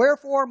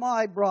 Wherefore,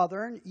 my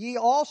brethren, ye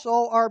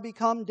also are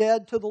become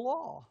dead to the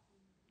law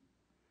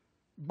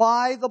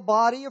by the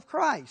body of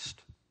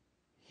Christ.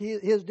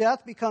 His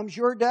death becomes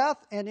your death,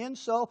 and in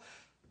so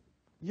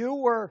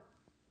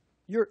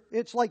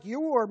it's like you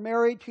were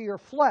married to your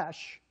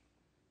flesh,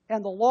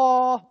 and the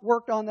law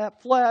worked on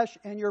that flesh,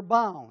 and you're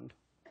bound.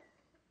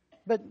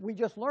 But we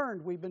just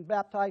learned we've been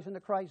baptized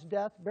into Christ's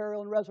death,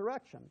 burial, and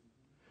resurrection.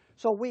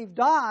 So we've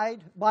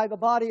died by the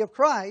body of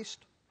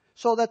Christ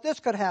so that this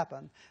could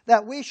happen,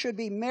 that we should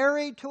be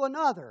married to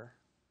another.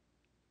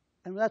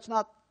 And that's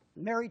not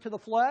married to the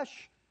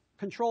flesh,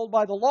 controlled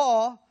by the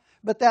law,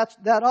 but that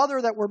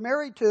other that we're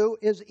married to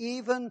is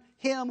even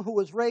him who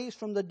was raised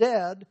from the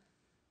dead,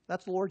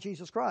 that's the Lord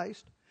Jesus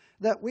Christ,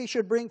 that we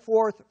should bring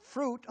forth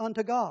fruit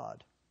unto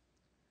God.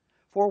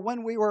 For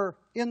when we were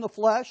in the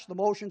flesh, the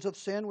motions of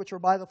sin which are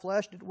by the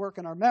flesh did work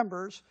in our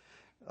members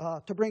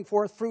to bring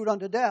forth fruit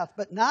unto death.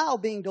 But now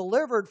being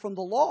delivered from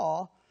the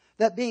law,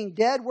 that being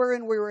dead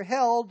wherein we were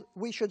held,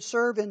 we should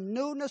serve in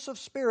newness of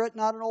spirit,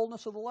 not in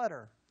oldness of the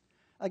letter.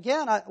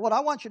 Again, what I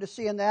want you to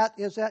see in that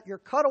is that you're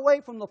cut away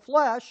from the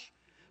flesh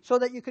so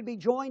that you could be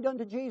joined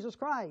unto Jesus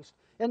Christ.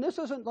 And this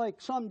isn't like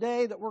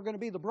someday that we're going to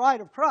be the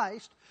bride of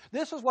Christ.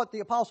 This is what the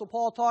Apostle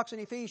Paul talks in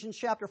Ephesians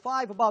chapter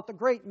 5 about the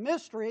great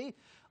mystery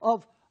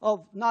of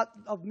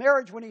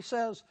marriage, when he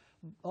says,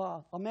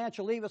 a man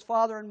shall leave his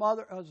father and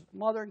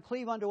mother and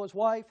cleave unto his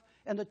wife,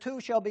 and the two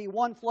shall be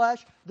one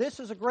flesh. This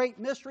is a great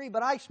mystery,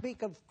 but I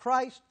speak of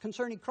Christ,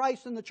 concerning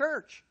Christ and the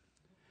church.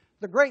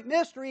 The great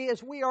mystery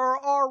is we are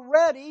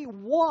already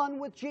one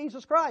with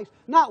Jesus Christ.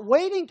 Not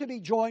waiting to be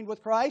joined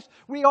with Christ.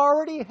 We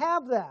already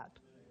have that.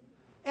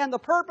 And the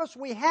purpose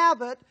we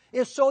have it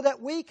is so that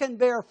we can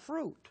bear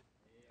fruit.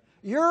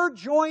 Your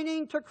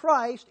joining to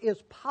Christ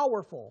is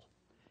powerful.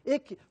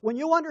 When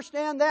you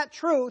understand that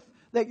truth,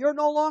 that you're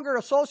no longer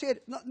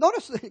associated.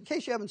 Notice, in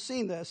case you haven't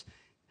seen this,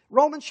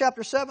 Romans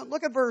chapter 7,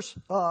 look at verse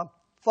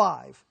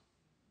 5.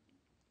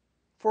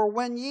 For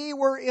when ye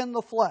were in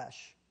the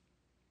flesh.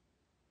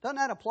 Doesn't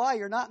that apply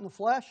you're not in the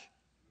flesh?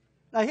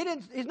 Now,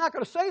 he's not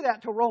going to say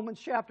that till Romans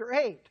chapter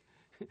 8.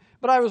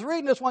 But I was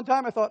reading this one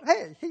time, I thought,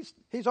 hey,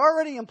 he's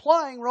already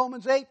implying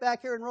Romans 8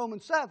 back here in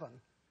Romans 7.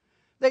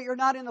 That you're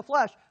not in the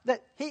flesh.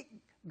 That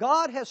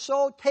God has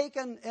so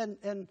taken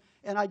and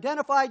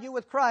identified you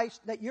with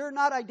Christ that you're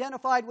not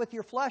identified with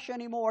your flesh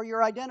anymore.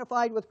 You're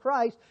identified with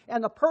Christ,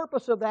 and the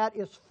purpose of that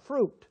is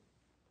fruit.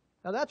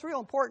 Now, that's real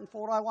important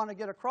for what I want to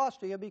get across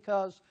to you,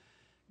 because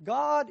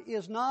God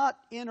is not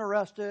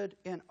interested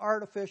in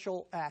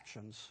artificial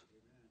actions,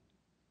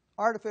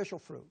 artificial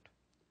fruit.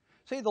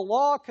 See, the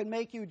law can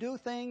make you do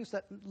things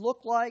that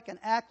look like and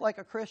act like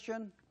a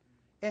Christian,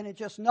 and it's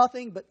just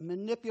nothing but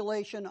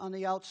manipulation on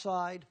the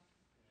outside.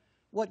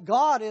 What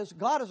God is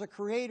a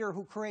creator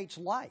who creates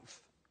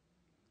life.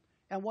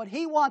 And what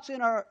He wants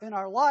in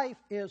our life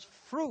is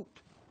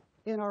fruit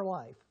in our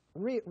life,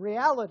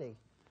 reality.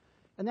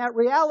 And that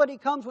reality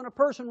comes when a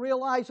person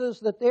realizes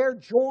that they're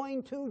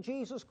joined to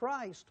Jesus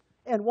Christ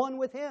and one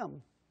with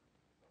Him.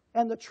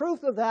 And the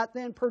truth of that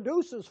then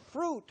produces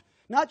fruit,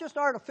 not just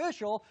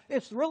artificial,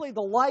 it's really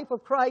the life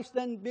of Christ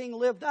then being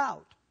lived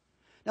out.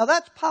 Now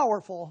that's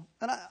powerful,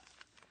 and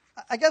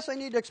I guess I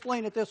need to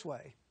explain it this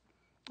way.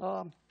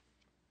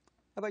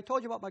 Have I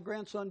told you about my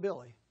grandson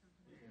Billy?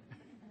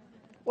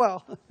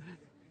 Well,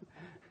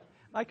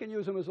 I can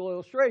use him as an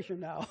illustration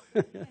now.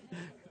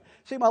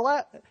 See,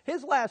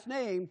 his last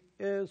name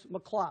is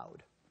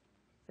McLeod.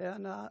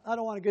 And I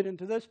don't want to get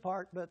into this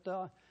part,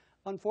 but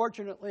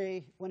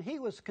unfortunately, when he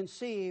was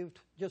conceived,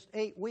 just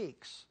 8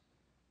 weeks,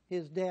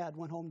 his dad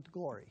went home to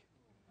glory.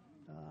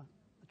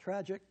 A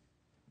tragic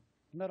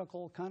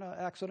medical kind of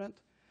accident,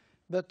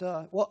 but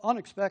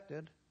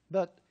unexpected.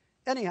 But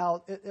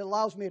anyhow, it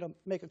allows me to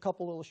make a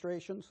couple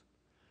illustrations.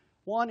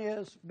 One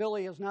is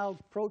Billy is now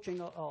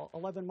approaching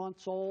 11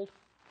 months old,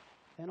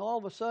 and all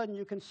of a sudden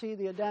you can see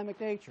the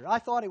Adamic nature. I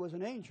thought he was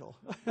an angel.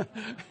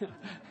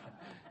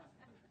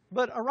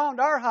 But around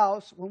our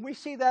house, when we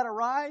see that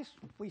arise,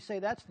 we say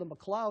that's the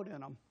McLeod in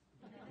them.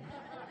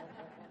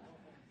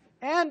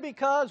 And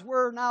because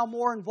we're now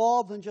more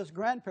involved than just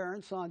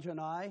grandparents, Sanja and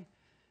I,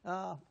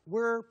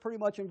 we're pretty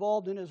much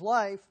involved in his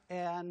life,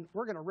 and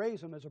we're going to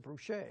raise him as a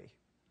Bruscha.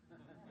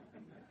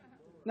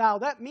 Now,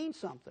 that means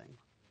something,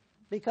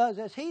 because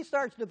as he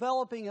starts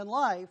developing in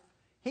life,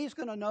 he's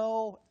going to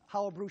know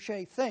how a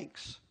Bruscha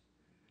thinks.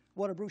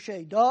 What a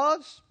Bruscha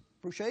does,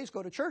 Bruschas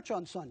go to church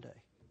on Sunday.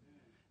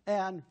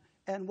 And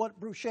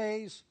what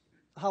Bruschas,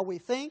 how we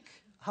think,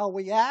 how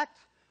we act,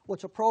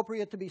 what's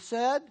appropriate to be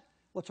said,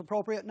 what's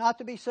appropriate not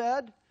to be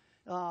said.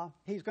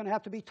 He's going to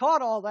have to be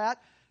taught all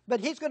that. But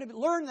he's going to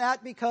learn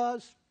that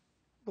because,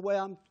 the way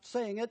I'm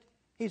saying it,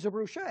 he's a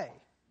Bruscha.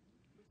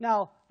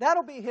 Now,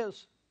 that'll be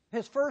his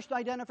first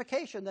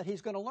identification that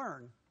he's going to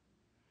learn.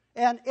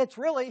 And it's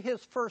really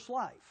his first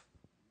life.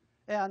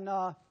 And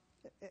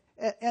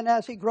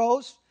as he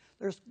grows,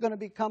 there's going to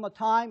become a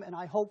time, and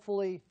I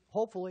hopefully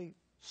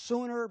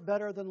sooner,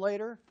 better than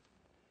later,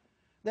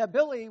 that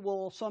Billy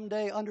will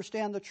someday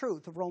understand the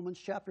truth of Romans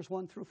chapters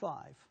 1 through 5.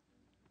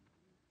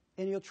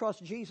 And he'll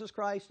trust Jesus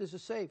Christ as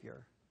his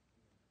Savior.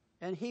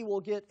 And he will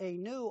get a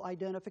new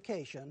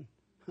identification.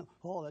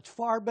 Oh, that's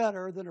far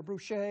better than a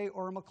Bruscha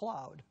or a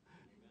McLeod.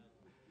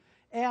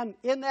 And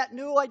in that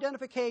new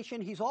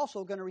identification, he's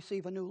also going to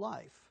receive a new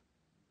life.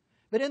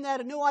 But in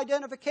that new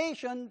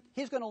identification,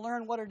 he's going to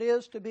learn what it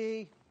is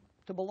to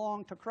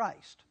belong to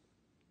Christ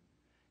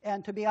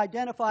and to be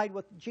identified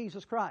with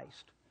Jesus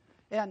Christ.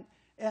 And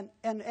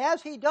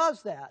as he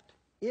does that,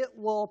 it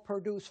will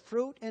produce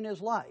fruit in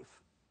his life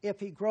if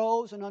he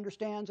grows and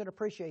understands and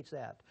appreciates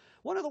that.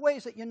 One of the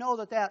ways that you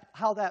know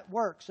how that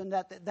works and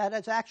that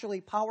is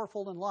actually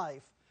powerful in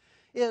life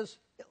is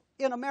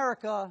in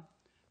America,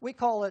 we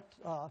call it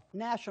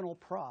national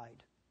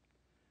pride.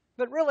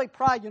 But really,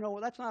 pride,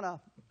 that's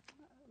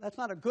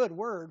not a good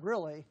word,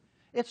 really.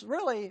 It's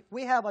really,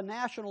 we have a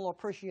national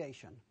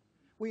appreciation.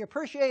 We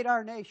appreciate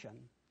our nation.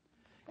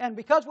 And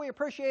because we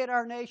appreciate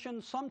our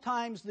nation,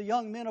 sometimes the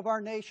young men of our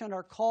nation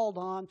are called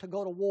on to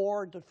go to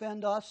war and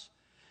defend us.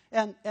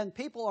 And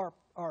people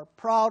are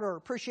proud or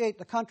appreciate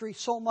the country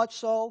so much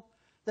so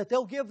that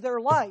they'll give their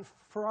life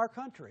for our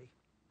country.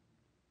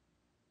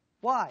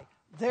 Why?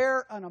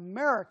 They're an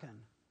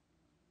American.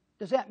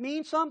 Does that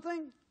mean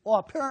something? Well,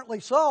 apparently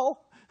so.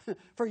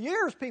 For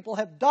years, people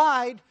have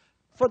died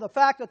for the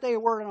fact that they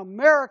were an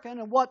American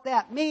and what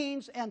that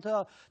means, and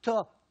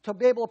to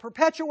be able to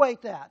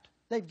perpetuate that,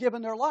 they've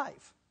given their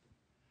life.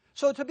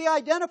 So to be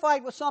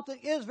identified with something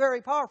is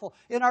very powerful.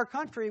 In our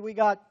country, we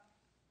got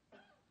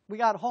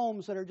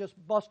homes that are just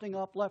busting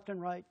up left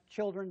and right,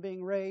 children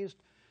being raised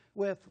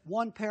with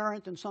one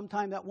parent, and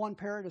sometimes that one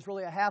parent is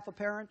really a half a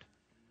parent.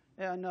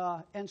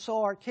 And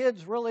so our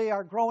kids really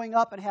are growing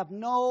up and have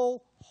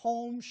no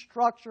home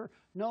structure,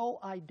 no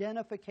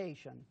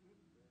identification.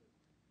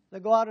 They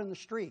go out in the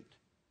street,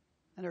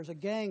 and there's a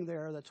gang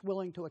there that's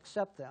willing to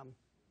accept them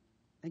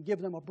and give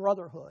them a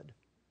brotherhood.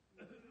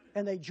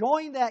 And they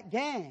join that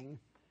gang,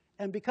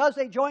 and because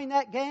they join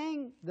that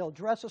gang, they'll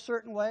dress a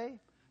certain way,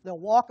 they'll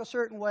walk a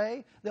certain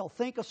way, they'll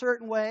think a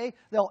certain way,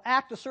 they'll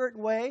act a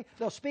certain way,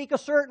 they'll speak a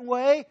certain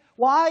way.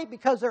 Why?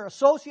 Because they're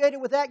associated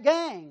with that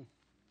gang.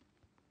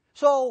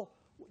 So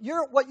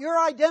what you're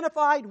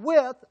identified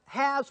with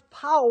has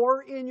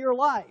power in your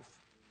life.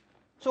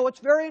 So it's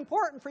very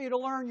important for you to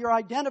learn your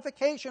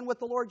identification with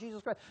the Lord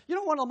Jesus Christ.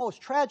 One of the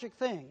most tragic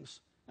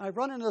things, and I've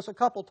run into this a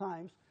couple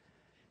times,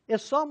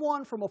 is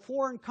someone from a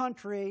foreign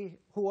country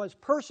who was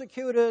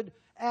persecuted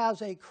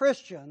as a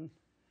Christian,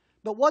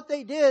 but what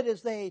they did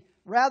is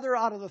rather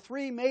out of the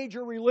three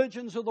major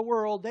religions of the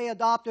world, they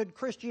adopted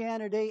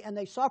Christianity and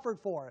they suffered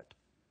for it.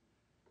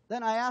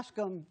 Then I asked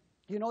them,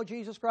 do you know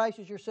Jesus Christ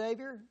is your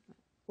Savior?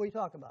 What are you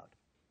talking about?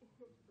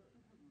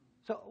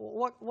 So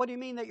what do you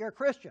mean that you're a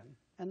Christian?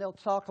 And they'll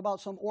talk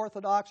about some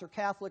Orthodox or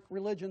Catholic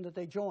religion that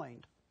they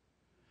joined.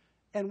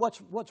 And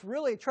what's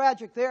really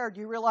tragic there,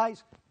 do you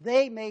realize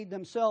they made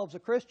themselves a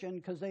Christian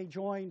because they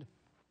joined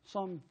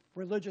some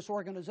religious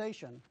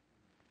organization.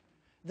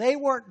 They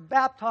weren't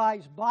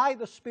baptized by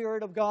the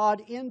Spirit of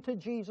God into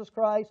Jesus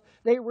Christ.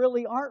 They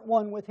really aren't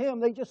one with Him.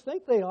 They just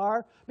think they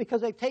are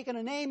because they've taken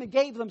a name and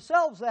gave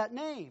themselves that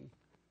name.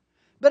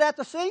 But at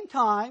the same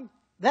time,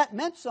 that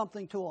meant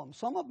something to them.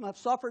 Some of them have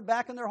suffered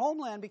back in their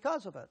homeland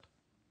because of it.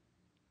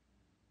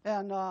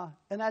 And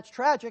that's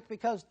tragic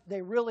because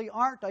they really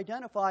aren't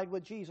identified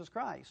with Jesus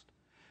Christ.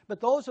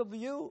 But those of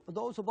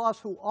us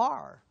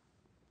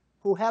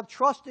who have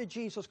trusted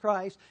Jesus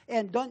Christ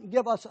and don't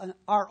give us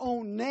our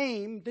own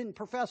name, didn't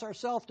profess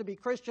ourselves to be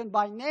Christian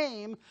by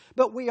name,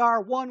 but we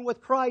are one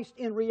with Christ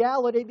in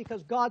reality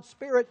because God's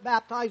Spirit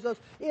baptized us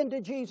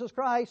into Jesus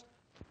Christ,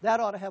 that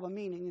ought to have a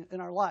meaning in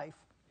our life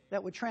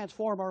that would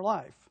transform our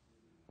life.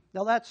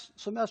 Now that's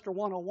semester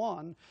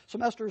 101.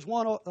 Semester is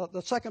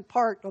the second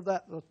part of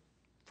that, the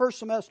first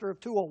semester of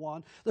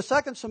 201. The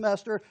second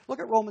semester, look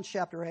at Romans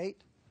chapter 8.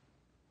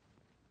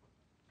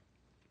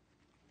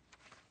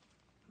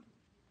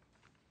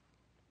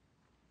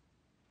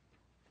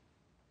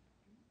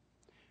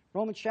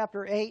 Romans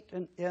chapter 8,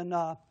 and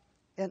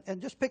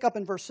and just pick up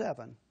in verse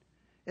 7.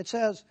 It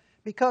says,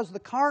 because the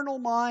carnal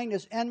mind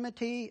is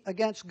enmity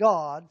against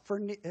God, for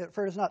it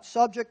is not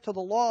subject to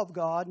the law of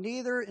God,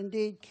 neither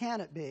indeed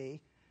can it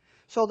be,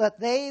 so that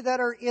they that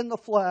are in the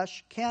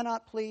flesh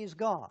cannot please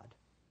God.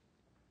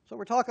 So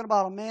we're talking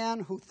about a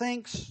man who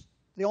thinks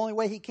the only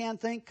way he can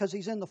think because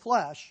he's in the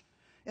flesh.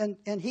 And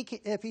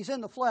if he's in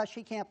the flesh,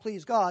 he can't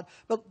please God.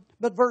 But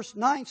verse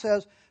 9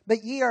 says,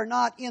 but ye are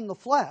not in the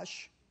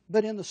flesh,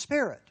 but in the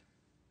Spirit.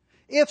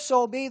 If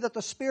so be that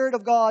the Spirit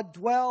of God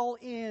dwell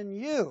in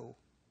you.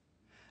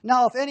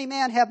 Now, if any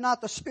man have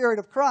not the Spirit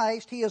of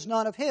Christ, he is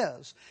none of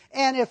his.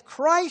 And if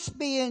Christ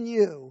be in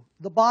you,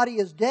 the body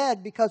is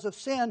dead because of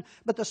sin,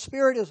 but the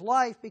Spirit is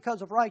life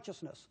because of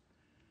righteousness.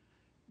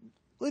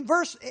 In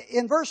verse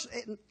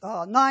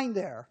 9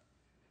 there,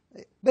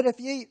 but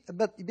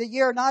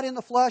ye are not in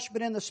the flesh,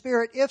 but in the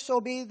Spirit, if so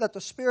be that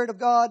the Spirit of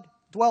God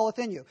dwelleth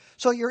in you.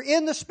 So you're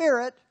in the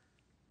Spirit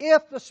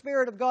if the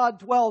Spirit of God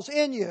dwells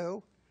in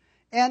you.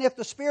 And if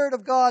the Spirit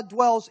of God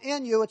dwells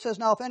in you, it says,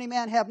 now if any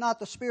man have not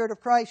the Spirit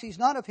of Christ, he's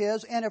none of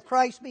his. And if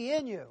Christ be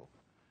in you,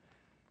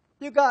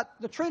 you've got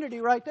the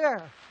Trinity right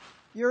there.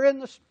 You're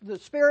in the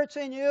Spirit's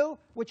in you,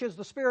 which is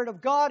the Spirit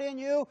of God in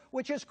you,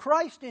 which is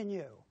Christ in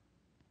you.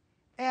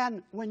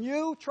 And when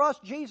you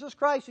trust Jesus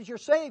Christ as your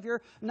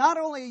Savior, not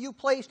only are you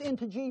placed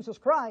into Jesus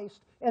Christ,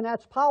 and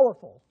that's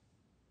powerful,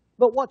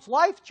 but what's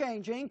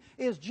life-changing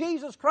is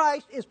Jesus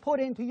Christ is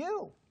put into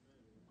you.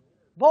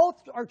 Both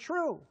are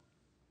true.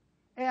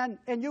 And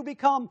you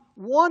become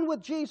one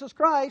with Jesus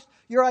Christ.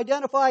 You're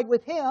identified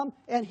with Him,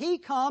 and He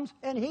comes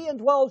and He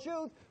indwells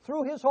you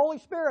through His Holy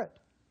Spirit.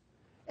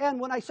 And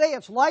when I say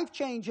it's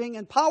life-changing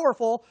and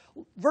powerful,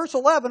 verse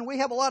 11, we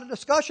have a lot of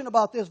discussion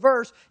about this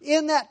verse.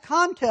 In that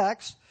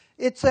context,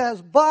 it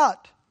says,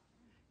 but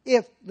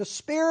if the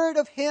Spirit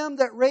of Him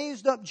that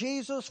raised up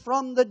Jesus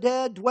from the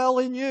dead dwell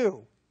in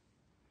you,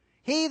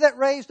 He that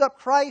raised up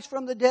Christ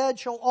from the dead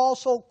shall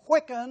also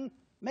quicken,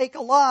 make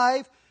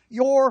alive,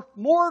 your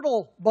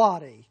mortal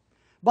body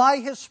by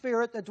His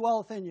Spirit that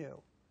dwelleth in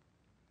you.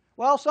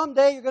 Well,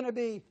 someday you're going to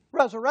be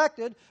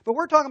resurrected, but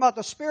we're talking about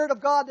the Spirit of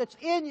God that's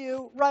in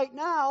you right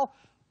now,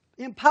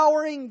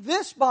 empowering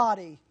this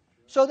body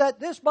so that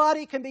this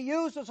body can be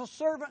used as a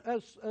servant,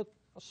 as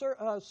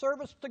a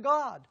service to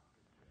God.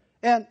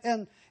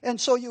 And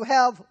so you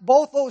have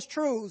both those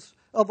truths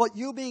of what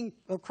you being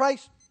of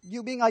Christ,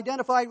 you being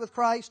identified with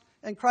Christ,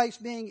 and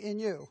Christ being in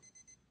you.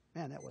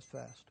 Man, that was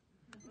fast.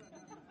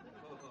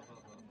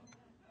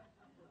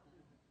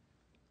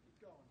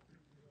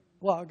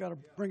 Well, I've got to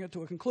bring it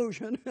to a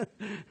conclusion.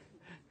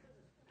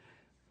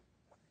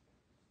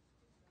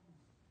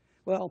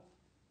 Well,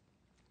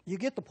 you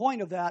get the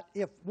point of that.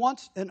 If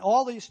once, in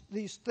all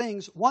these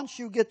things, once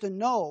you get to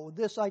know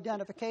this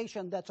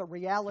identification that's a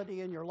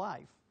reality in your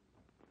life,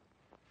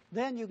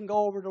 then you can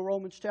go over to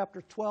Romans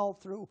chapter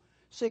 12 through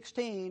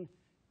 16,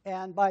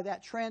 and by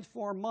that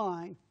transformed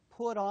mind,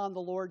 put on the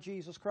Lord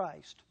Jesus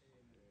Christ.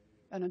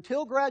 And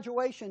until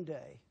graduation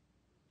day,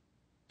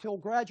 till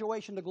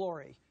graduation to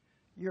glory,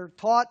 you're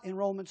taught in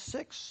Romans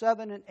 6,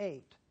 7, and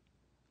 8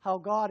 how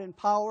God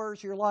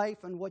empowers your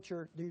life and what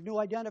your new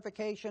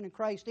identification in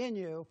Christ in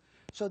you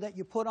so that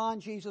you put on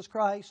Jesus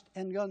Christ,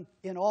 and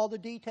in all the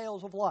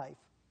details of life,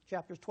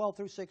 chapters 12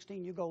 through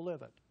 16, you go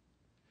live it.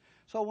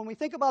 So when we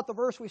think about the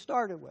verse we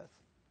started with,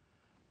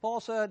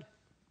 Paul said,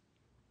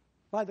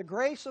 by the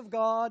grace of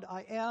God,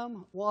 I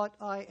am what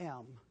I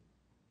am.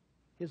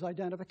 His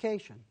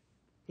identification.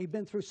 He'd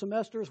been through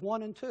semesters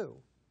 1 and 2.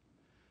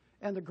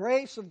 And the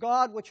grace of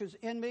God which is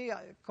in me,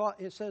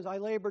 it says, I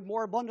labored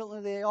more abundantly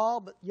than they all,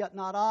 but yet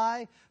not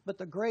I, but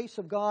the grace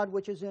of God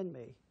which is in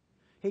me.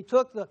 He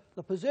took the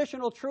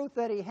positional truth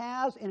that he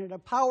has, and it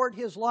empowered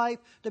his life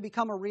to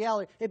become a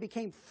reality. It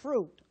became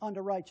fruit unto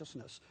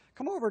righteousness.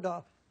 Come over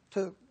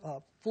to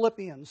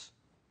Philippians.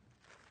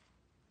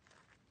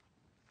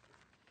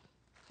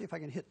 See if I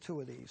can hit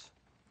 2 of these.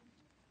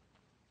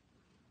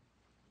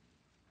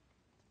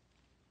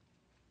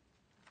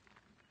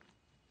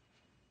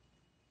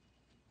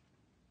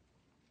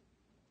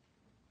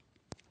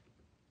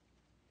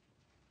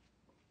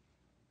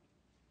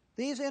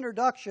 These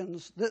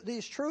introductions,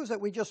 these truths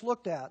that we just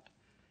looked at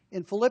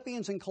in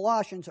Philippians and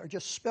Colossians are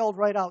just spelled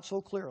right out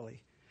so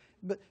clearly.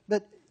 But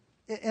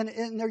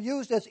they're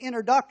used as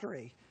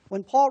introductory.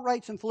 When Paul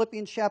writes in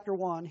Philippians chapter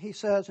 1, he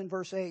says in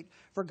verse 8,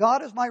 for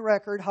God is my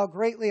record, how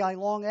greatly I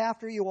long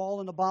after you all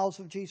in the bowels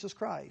of Jesus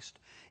Christ.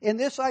 In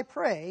this I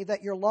pray,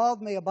 that your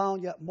love may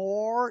abound yet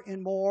more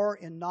and more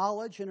in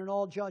knowledge and in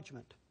all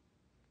judgment.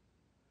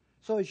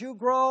 So as you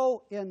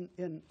grow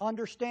in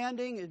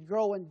understanding, and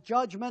grow in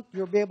judgment,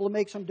 you'll be able to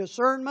make some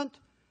discernment.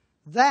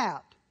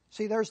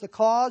 See, there's the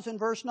cause in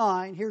verse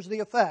 9. Here's the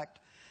effect.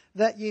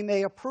 That ye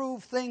may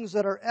approve things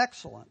that are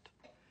excellent,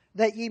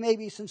 that ye may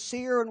be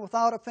sincere and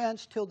without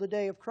offense till the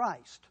day of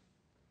Christ.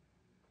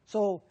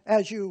 So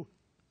as you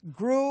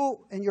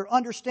grew in your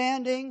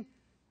understanding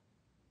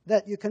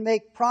that you can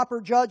make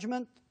proper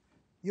judgment,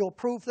 you'll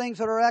approve things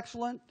that are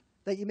excellent,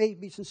 that you may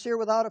be sincere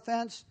without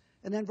offense.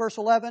 And then verse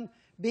 11,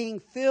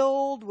 being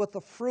filled with the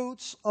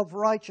fruits of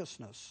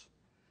righteousness,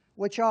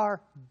 which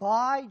are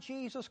by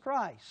Jesus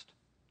Christ.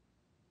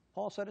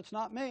 Paul said, it's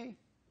not me.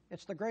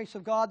 It's the grace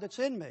of God that's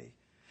in me.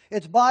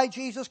 It's by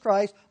Jesus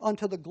Christ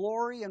unto the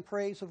glory and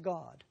praise of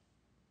God.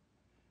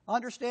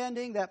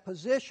 Understanding that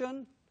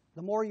position,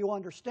 the more you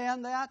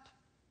understand that,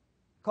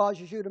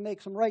 causes you to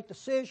make some right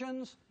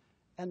decisions,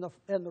 and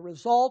the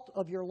result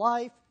of your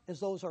life is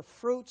those are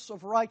fruits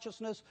of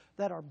righteousness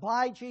that are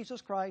by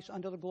Jesus Christ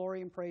unto the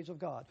glory and praise of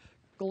God.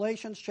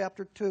 Galatians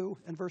chapter 2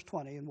 and verse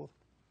 20, and we'll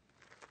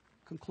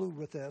conclude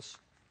with this.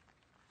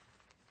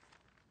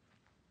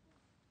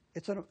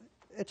 It's an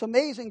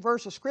amazing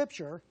verse of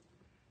Scripture,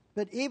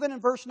 but even in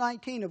verse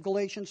 19 of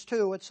Galatians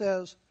 2, it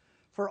says,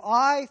 "For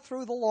I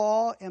through the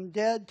law am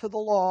dead to the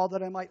law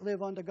that I might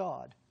live unto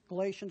God."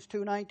 Galatians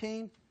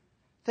 2:19.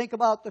 Think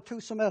about the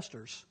 2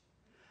 semesters.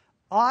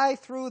 I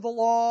through the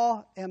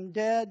law am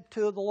dead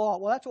to the law.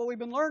 Well, that's what we've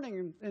been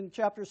learning in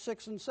chapters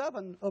 6 and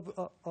 7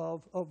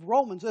 of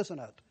Romans, isn't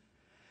it?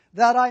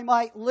 That I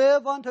might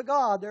live unto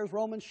God. There's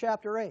Romans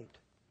chapter 8.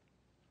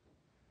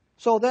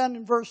 So then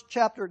in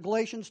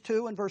Galatians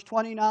 2 and verse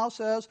 20 now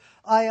says,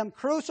 I am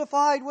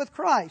crucified with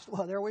Christ.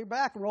 Well, there we're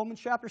back in Romans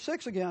chapter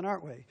 6 again,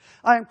 aren't we?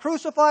 I am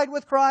crucified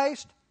with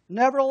Christ,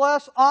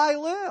 nevertheless I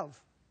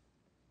live.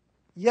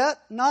 Yet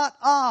not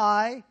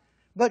I,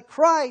 but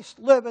Christ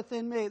liveth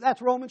in me.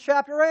 That's Romans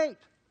chapter 8.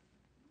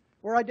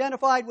 We're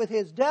identified with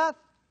His death,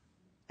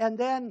 and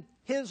then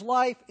His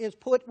life is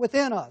put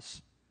within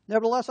us.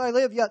 Nevertheless I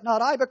live, yet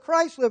not I, but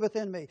Christ liveth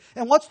in me.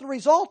 And what's the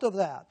result of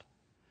that?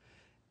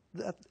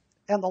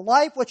 And the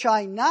life which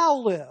I now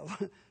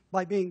live,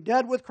 by being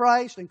dead with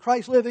Christ and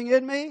Christ living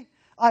in me,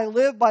 I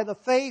live by the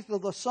faith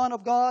of the Son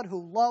of God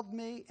who loved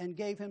me and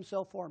gave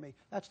Himself for me.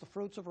 That's the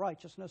fruits of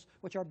righteousness,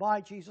 which are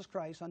by Jesus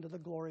Christ unto the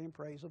glory and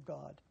praise of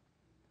God.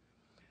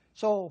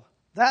 So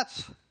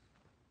that's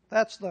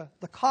the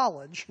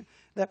college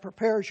that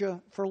prepares you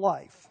for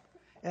life.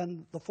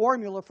 And the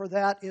formula for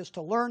that is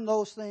to learn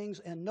those things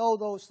and know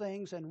those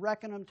things and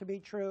reckon them to be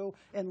true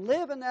and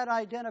live in that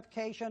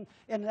identification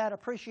and that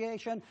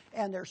appreciation.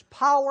 And there's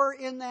power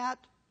in that,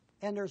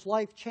 and there's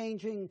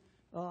life-changing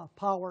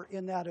power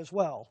in that as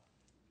well.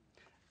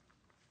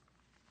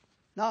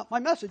 Now, my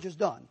message is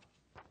done.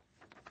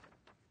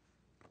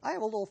 I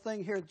have a little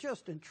thing here that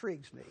just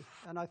intrigues me,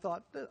 and I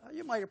thought,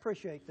 you might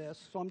appreciate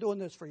this, so I'm doing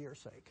this for your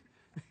sake.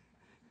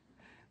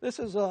 This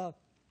is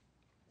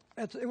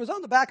it was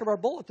on the back of our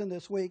bulletin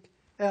this week,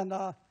 and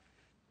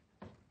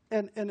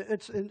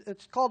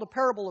it's called A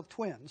Parable of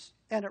Twins,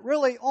 and it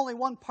really only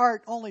one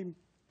part only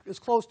is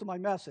close to my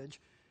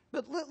message.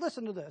 But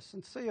listen to this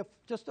and see if it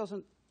just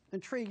doesn't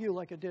intrigue you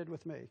like it did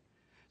with me. It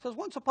says,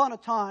 once upon a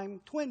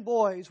time, twin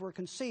boys were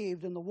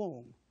conceived in the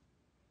womb.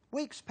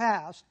 Weeks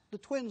passed, the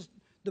twins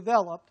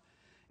developed,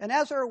 and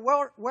as their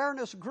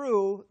awareness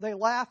grew, they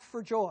laughed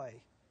for joy.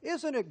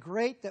 Isn't it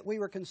great that we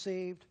were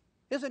conceived?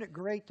 Isn't it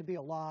great to be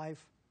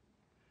alive?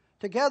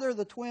 Together,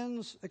 the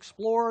twins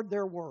explored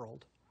their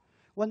world.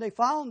 When they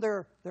found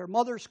their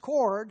mother's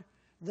cord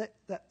that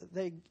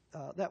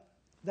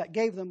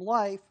gave them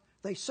life,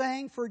 they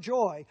sang for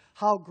joy.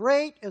 How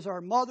great is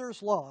our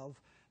mother's love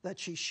that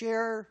she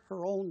shared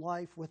her own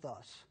life with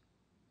us.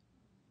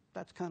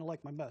 That's kind of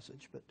like my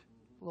message, but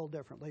a little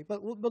differently.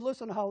 But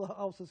listen to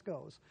how this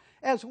goes.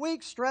 As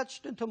weeks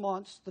stretched into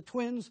months, the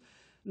twins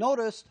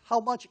noticed how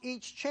much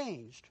each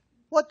changed.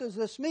 What does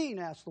this mean?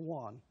 Asked the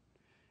one.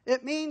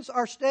 It means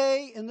our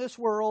stay in this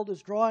world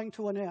is drawing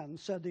to an end,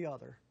 said the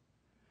other.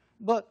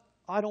 But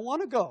I don't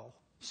want to go,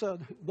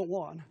 said the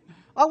one.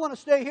 I want to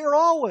stay here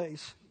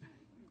always.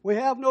 We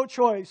have no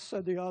choice,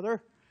 said the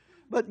other.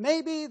 But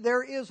maybe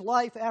there is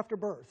life after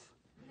birth.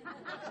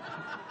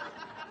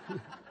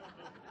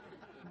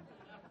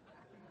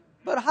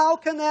 But how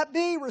can that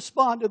be?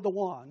 Responded the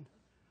one.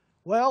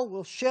 Well,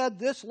 we'll shed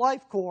this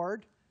life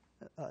cord.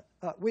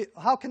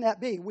 How can that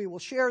be? We will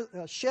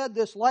shed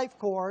this life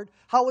cord.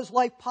 How is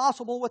life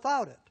possible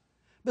without it?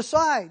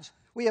 Besides,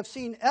 we have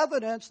seen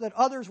evidence that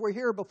others were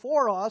here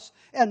before us,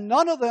 and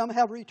none of them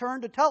have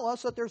returned to tell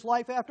us that there's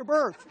life after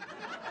birth.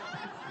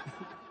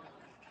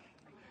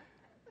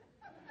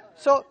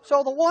 So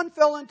the one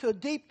fell into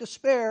deep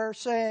despair,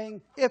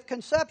 saying, if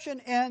conception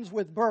ends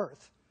with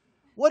birth,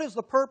 what is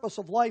the purpose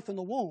of life in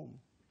the womb?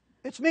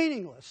 It's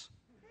meaningless.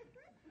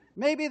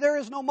 Maybe there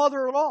is no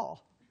mother at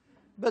all.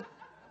 But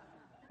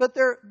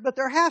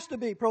there has to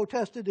be,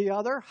 protested the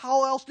other.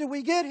 How else did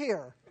we get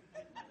here?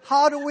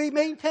 How do we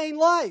maintain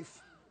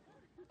life?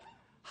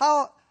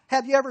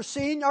 Have you ever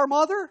seen our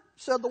mother?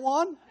 Said the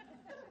one.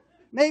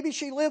 Maybe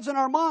she lives in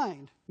our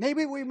mind.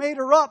 Maybe we made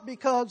her up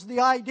because the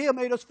idea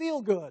made us feel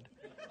good.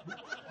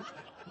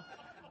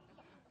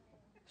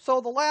 So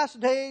the last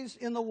days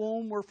in the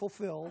womb were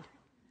fulfilled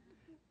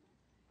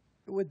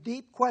with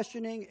deep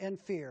questioning and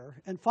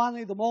fear. And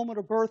finally the moment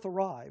of birth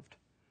arrived.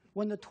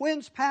 When the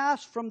twins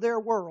passed from their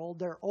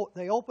world,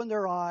 they opened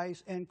their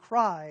eyes and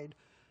cried.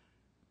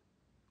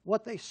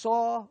 What they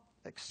saw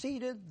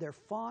exceeded their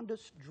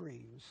fondest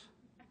dreams.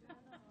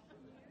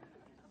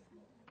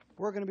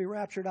 We're going to be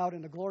raptured out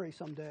into glory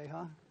someday,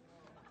 huh?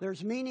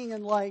 There's meaning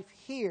in life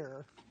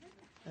here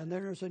And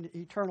then there's an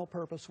eternal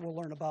purpose we'll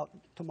learn about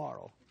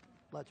tomorrow.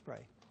 Let's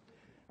pray.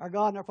 Our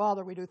God and our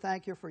Father, we do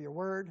thank you for your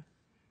word.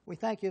 We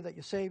thank you that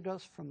you saved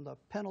us from the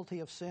penalty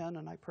of sin,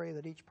 and I pray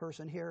that each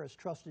person here has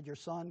trusted your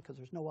Son, because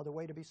there's no other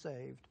way to be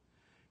saved.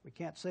 We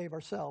can't save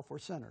ourselves. We're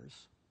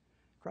sinners.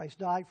 Christ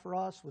died for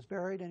us, was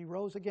buried, and he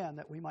rose again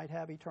that we might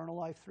have eternal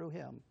life through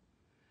him.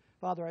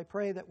 Father, I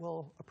pray that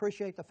we'll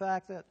appreciate the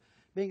fact that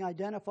being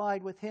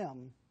identified with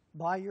him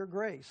by your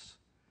grace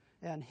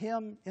and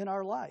him in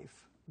our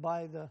life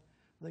by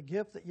the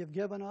gift that you've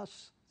given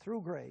us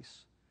through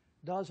grace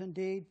does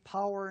indeed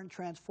power and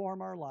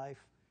transform our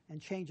life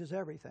and changes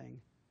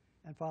everything.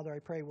 And Father, I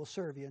pray we'll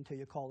serve you until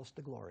you call us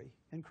to glory.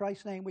 In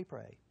Christ's name we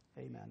pray.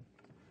 Amen.